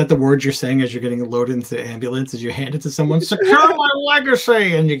that the word you're saying as you're getting loaded into the ambulance? As you hand it to someone, secure my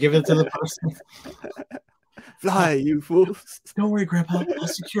legacy, and you give it to the person. Fly, you fools! Don't worry, Grandpa. I'll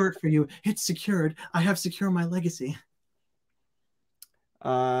secure it for you. It's secured. I have secure my legacy.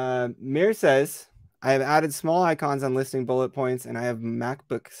 Mir says, I have added small icons on listing bullet points, and I have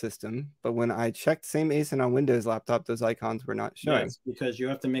MacBook system. But when I checked same ASIN on Windows laptop, those icons were not showing. Yes, because you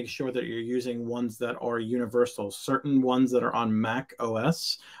have to make sure that you're using ones that are universal. Certain ones that are on Mac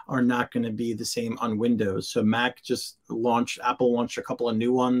OS are not going to be the same on Windows. So Apple launched a couple of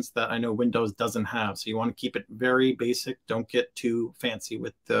new ones that I know Windows doesn't have. So you want to keep it very basic. Don't get too fancy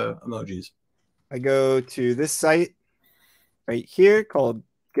with the emojis. I go to this site right here called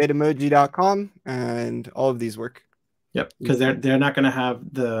getomoji.com, and all of these work. Yep, because they're not going to have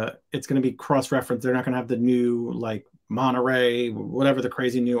it's going to be cross-referenced. They're not going to have the new like Monterey, whatever the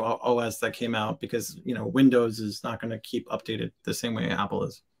crazy new OS that came out, because Windows is not going to keep updated the same way Apple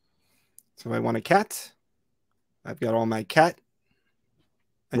is. So I want a cat. I've got all my cat.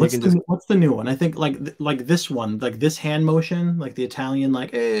 And what's the new one? I think like this one, like this hand motion, like the Italian,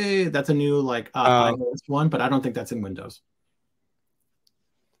 like hey, that's a new this one, but I don't think that's in Windows.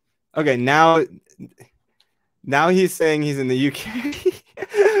 Okay, now he's saying he's in the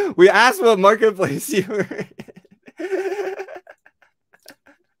UK. We asked what marketplace you were in.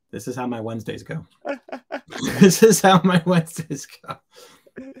 This is how my Wednesdays go. This is how my Wednesdays go.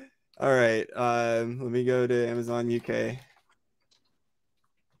 All right, let me go to Amazon UK.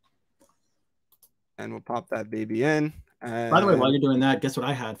 And we'll pop that baby in. By the way, while you're doing that, guess what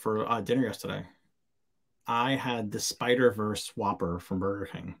I had for dinner yesterday? I had the Spider-Verse Whopper from Burger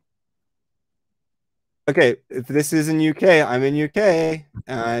King. Okay, if this is in UK, I'm in UK,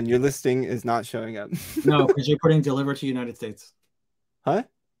 and your listing is not showing up. No, because you're putting deliver to United States. Huh?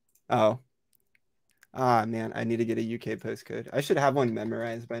 Oh. Ah, man, I need to get a UK postcode. I should have one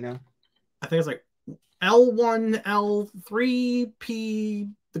memorized by now. I think it's like L1, L3, P,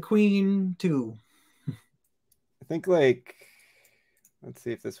 the Queen, 2. I think like, let's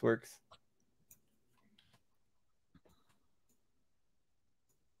see if this works.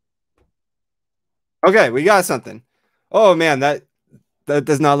 Okay, we got something. Oh man, that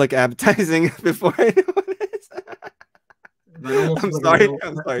does not look appetizing before I know this. I'm sorry.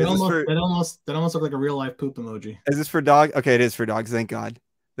 That almost look like a real life poop emoji. Is this for dog? Okay, it is for dogs. Thank God.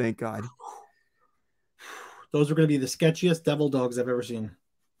 Thank God. Those are going to be the sketchiest devil dogs I've ever seen.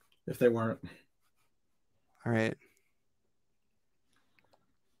 If they weren't. All right.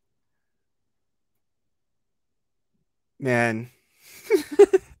 Man.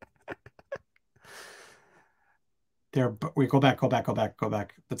 We go back. That's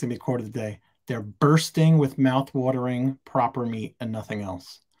gonna be quote of the day. They're bursting with mouth-watering proper meat and nothing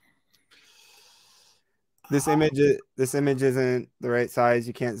else. This image isn't the right size.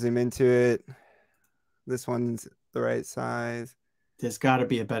 You can't zoom into it. This one's the right size. There's got to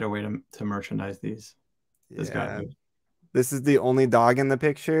be a better way to merchandise these. There's got to be. This is the only dog in the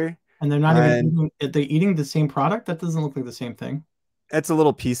picture. And they're not even eating the same product? That doesn't look like the same thing. It's a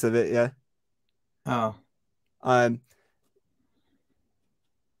little piece of it, yeah. Oh.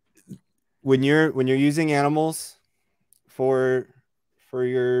 When you're using animals for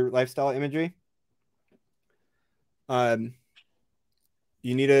your lifestyle imagery, Um,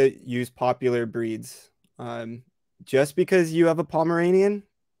 you need to use popular breeds. Just because you have a Pomeranian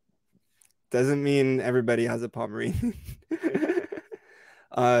doesn't mean everybody has a Pomeranian.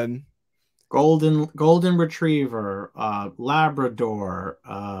 Golden Retriever, Labrador,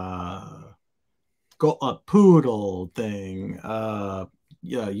 a poodle thing,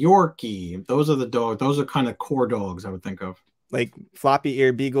 yeah, Yorkie. Those are the dogs. Those are kind of core dogs I would think of. Like floppy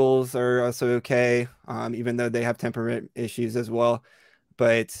ear beagles are also okay, even though they have temperament issues as well.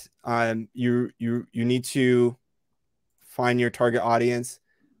 But you need to find your target audience.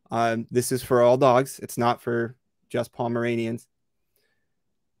 This is for all dogs. It's not for just Pomeranians.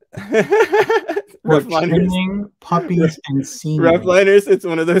 For Roughliners. training puppies and seniors. Roughliners, it's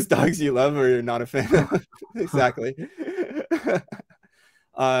one of those dogs you love or you're not a fan of. Exactly.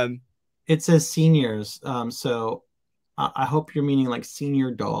 It says seniors. So I hope you're meaning like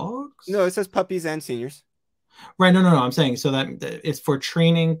senior dogs. No, it says puppies and seniors. Right. No. I'm saying so that it's for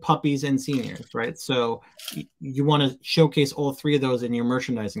training puppies and seniors, right? So you want to showcase all three of those in your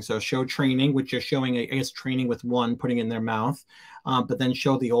merchandising. So show training, which you're showing, I guess, training with one, putting it in their mouth, but then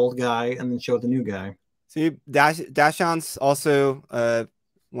show the old guy and then show the new guy. See, Dachshund's also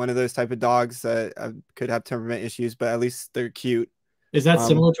one of those type of dogs that could have temperament issues, but at least they're cute. Is that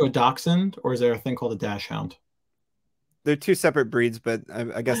similar to a Dachshund, or is there a thing called a Dachshund? They're two separate breeds, but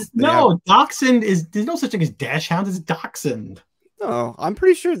I guess Dachshund there's no such thing as Dachshund. It's Dachshund. No, I'm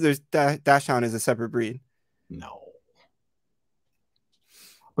pretty sure there's Dachshund is a separate breed. No,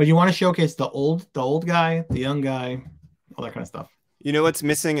 but you want to showcase the old guy, the young guy, all that kind of stuff. You know what's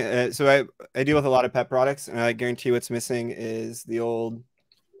missing? So I deal with a lot of pet products, and I guarantee what's missing is the old.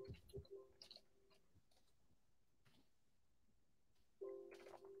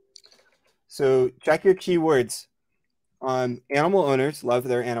 So check your keywords. Animal owners love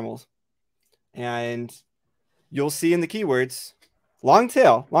their animals, and you'll see in the keywords long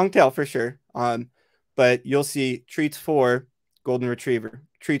tail for sure. But you'll see treats for golden retriever,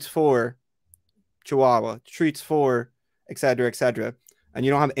 treats for Chihuahua, treats for etc. And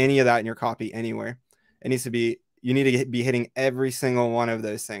you don't have any of that in your copy anywhere. It needs to be, you need to be hitting every single one of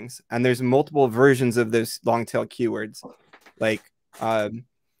those things. And there's multiple versions of those long tail keywords, like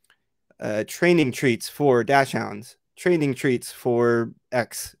training treats for dachshunds, training treats for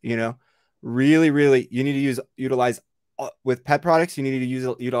X, really, you need to utilize with pet products. You need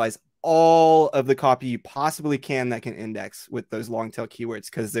to utilize all of the copy you possibly can that can index with those long tail keywords,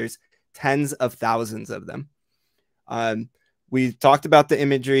 because there's tens of thousands of them. We talked about the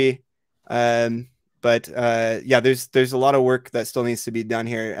imagery, but yeah, there's a lot of work that still needs to be done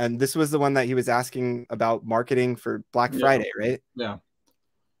here. And this was the one that he was asking about marketing for Black Friday, right? Yeah.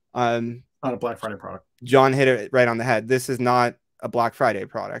 Not a Black Friday product. John hit it right on the head. This is not a Black Friday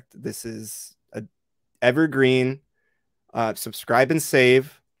product. This is a evergreen. Subscribe and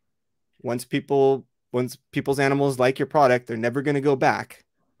save. Once people's animals like your product, they're never going to go back.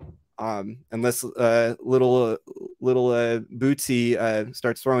 Unless little Bootsy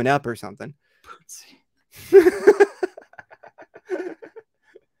starts throwing up or something. Bootsy.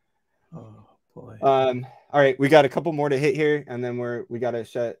 Oh boy. All right, we got a couple more to hit here, and then we gotta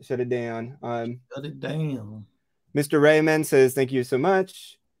shut it down. Shut it down. Mr. Raymond says thank you so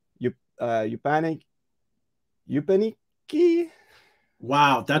much. Yupaniki.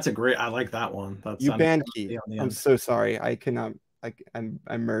 Wow, that's a great. I like that one. That's Yupaniki. I'm so sorry. I cannot.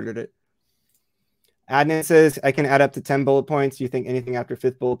 I murdered it. Adnan says I can add up to 10 bullet points. Do you think anything after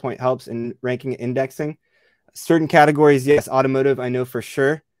 5th bullet point helps in ranking and indexing? Certain categories, yes. Automotive, I know for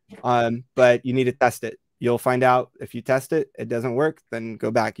sure. But you need to test it. You'll find out if you test it, it doesn't work, then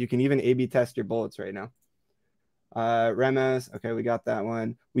go back. You can even A/B test your bullets right now. Remes, okay, we got that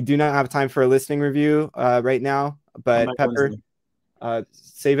one. We do not have time for a listing review right now, but Pepper,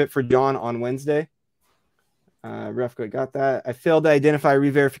 save it for John on Wednesday. Refco got that. I failed to identify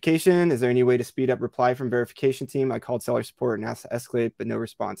re-verification. Is there any way to speed up reply from verification team? I called seller support and asked to escalate, but no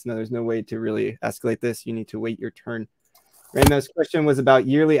response. No, there's no way to really escalate this. You need to wait your turn. Ramos' question was about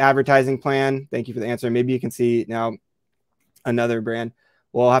yearly advertising plan. Thank you for the answer. Maybe you can see now another brand.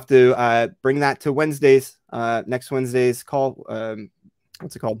 We'll have to bring that to Wednesdays, next Wednesday's call.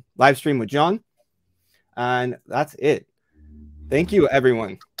 What's it called? Live stream with John. And that's it. Thank you,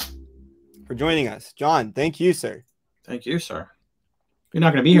 everyone, for joining us. John, thank you, sir. Thank you, sir. You're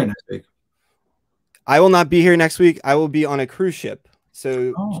not going to be here next week. I will not be here next week. I will be on a cruise ship.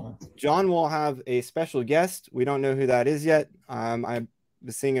 So John will have a special guest. We don't know who that is yet. I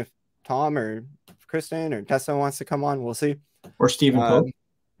was seeing if Tom or Kristen or Tessa wants to come on. We'll see. Or Stephen Pope.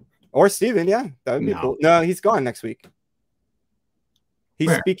 Or Stephen, yeah. That would be cool. No, he's gone next week.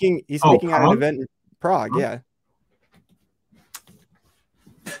 He's speaking. He's speaking at an event in Prague. Yeah.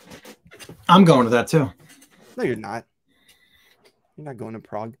 I'm going to that too. No, you're not. You're not going to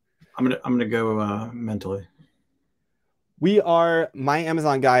Prague. I'm gonna go mentally. We are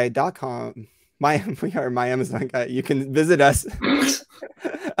myamazonguy.com. We are my Amazon guy. You can visit us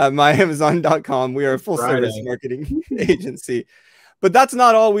at myamazon.com. We are a full service marketing agency. But that's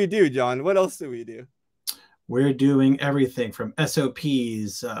not all we do, John. What else do we do? We're doing everything from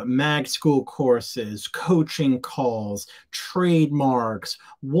SOPs, mag school courses, coaching calls, trademarks,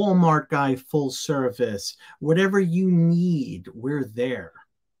 Walmart guy full service, whatever you need, we're there.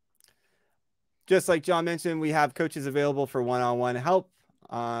 Just like John mentioned, we have coaches available for one-on-one help.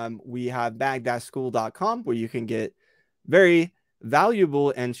 We have mag-school.com where you can get very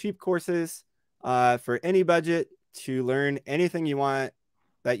valuable and cheap courses for any budget to learn anything you want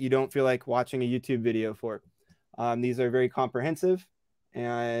that you don't feel like watching a YouTube video for. These are very comprehensive.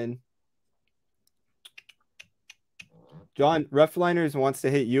 And John, Roughliners wants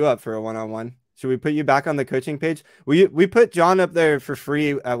to hit you up for a one-on-one. Should we put you back on the coaching page? We put John up there for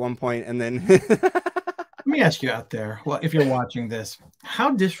free at one point, and then let me ask you out there, well, if you're watching this,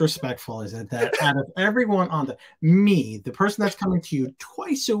 how disrespectful is it that out of everyone on the person that's coming to you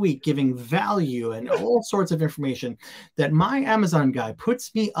twice a week, giving value and all sorts of information, that my Amazon guy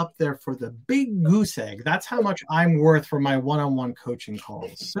puts me up there for the big goose egg? That's how much I'm worth for my one-on-one coaching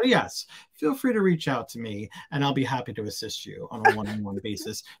calls. So yes, feel free to reach out to me and I'll be happy to assist you on a one-on-one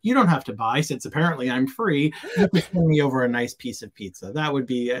basis. You don't have to buy, since apparently I'm free. You can send me over a nice piece of pizza. That would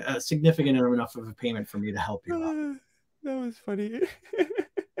be a significant enough of a payment for me to help you out. That was funny.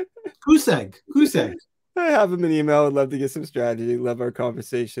 Goose egg. I have him an email. I'd love to get some strategy. Love our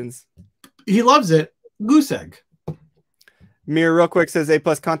conversations. He loves it. Goose egg. Mir real quick says A+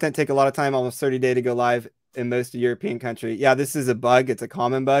 content take a lot of time, almost 30 days to go live in most European country. Yeah, this is a bug. It's a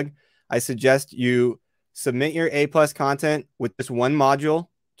common bug. I suggest you submit your A+ content with just one module,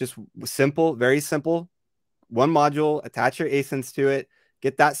 just simple, very simple. One module, attach your ASINs to it,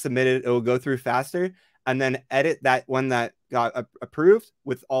 get that submitted. It will go through faster. And then edit that one that got approved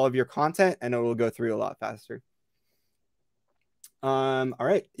with all of your content, and it will go through a lot faster. All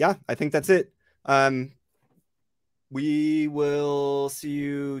right. Yeah, I think that's it. We will see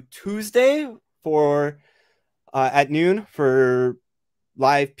you Tuesday for at noon for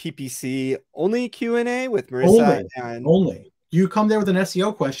live PPC only Q&A with Marissa. Only. You come there with an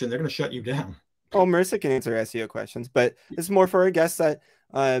SEO question, they're going to shut you down. Oh, Marissa can answer SEO questions, but it's more for our guests that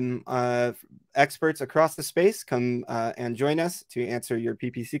experts across the space come and join us to answer your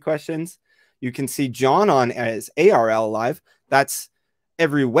PPC questions. You can see John on as ARL Live. That's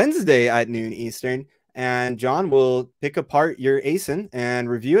every Wednesday at noon Eastern. And John will pick apart your ASIN and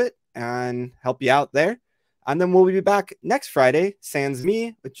review it and help you out there. And then we'll be back next Friday, sans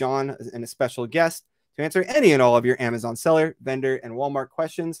me, with John and a special guest to answer any and all of your Amazon seller, vendor, and Walmart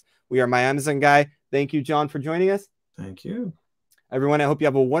questions. We are My Amazon Guy. Thank you, John, for joining us. Thank you. Everyone, I hope you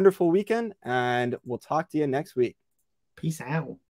have a wonderful weekend, and we'll talk to you next week. Peace out.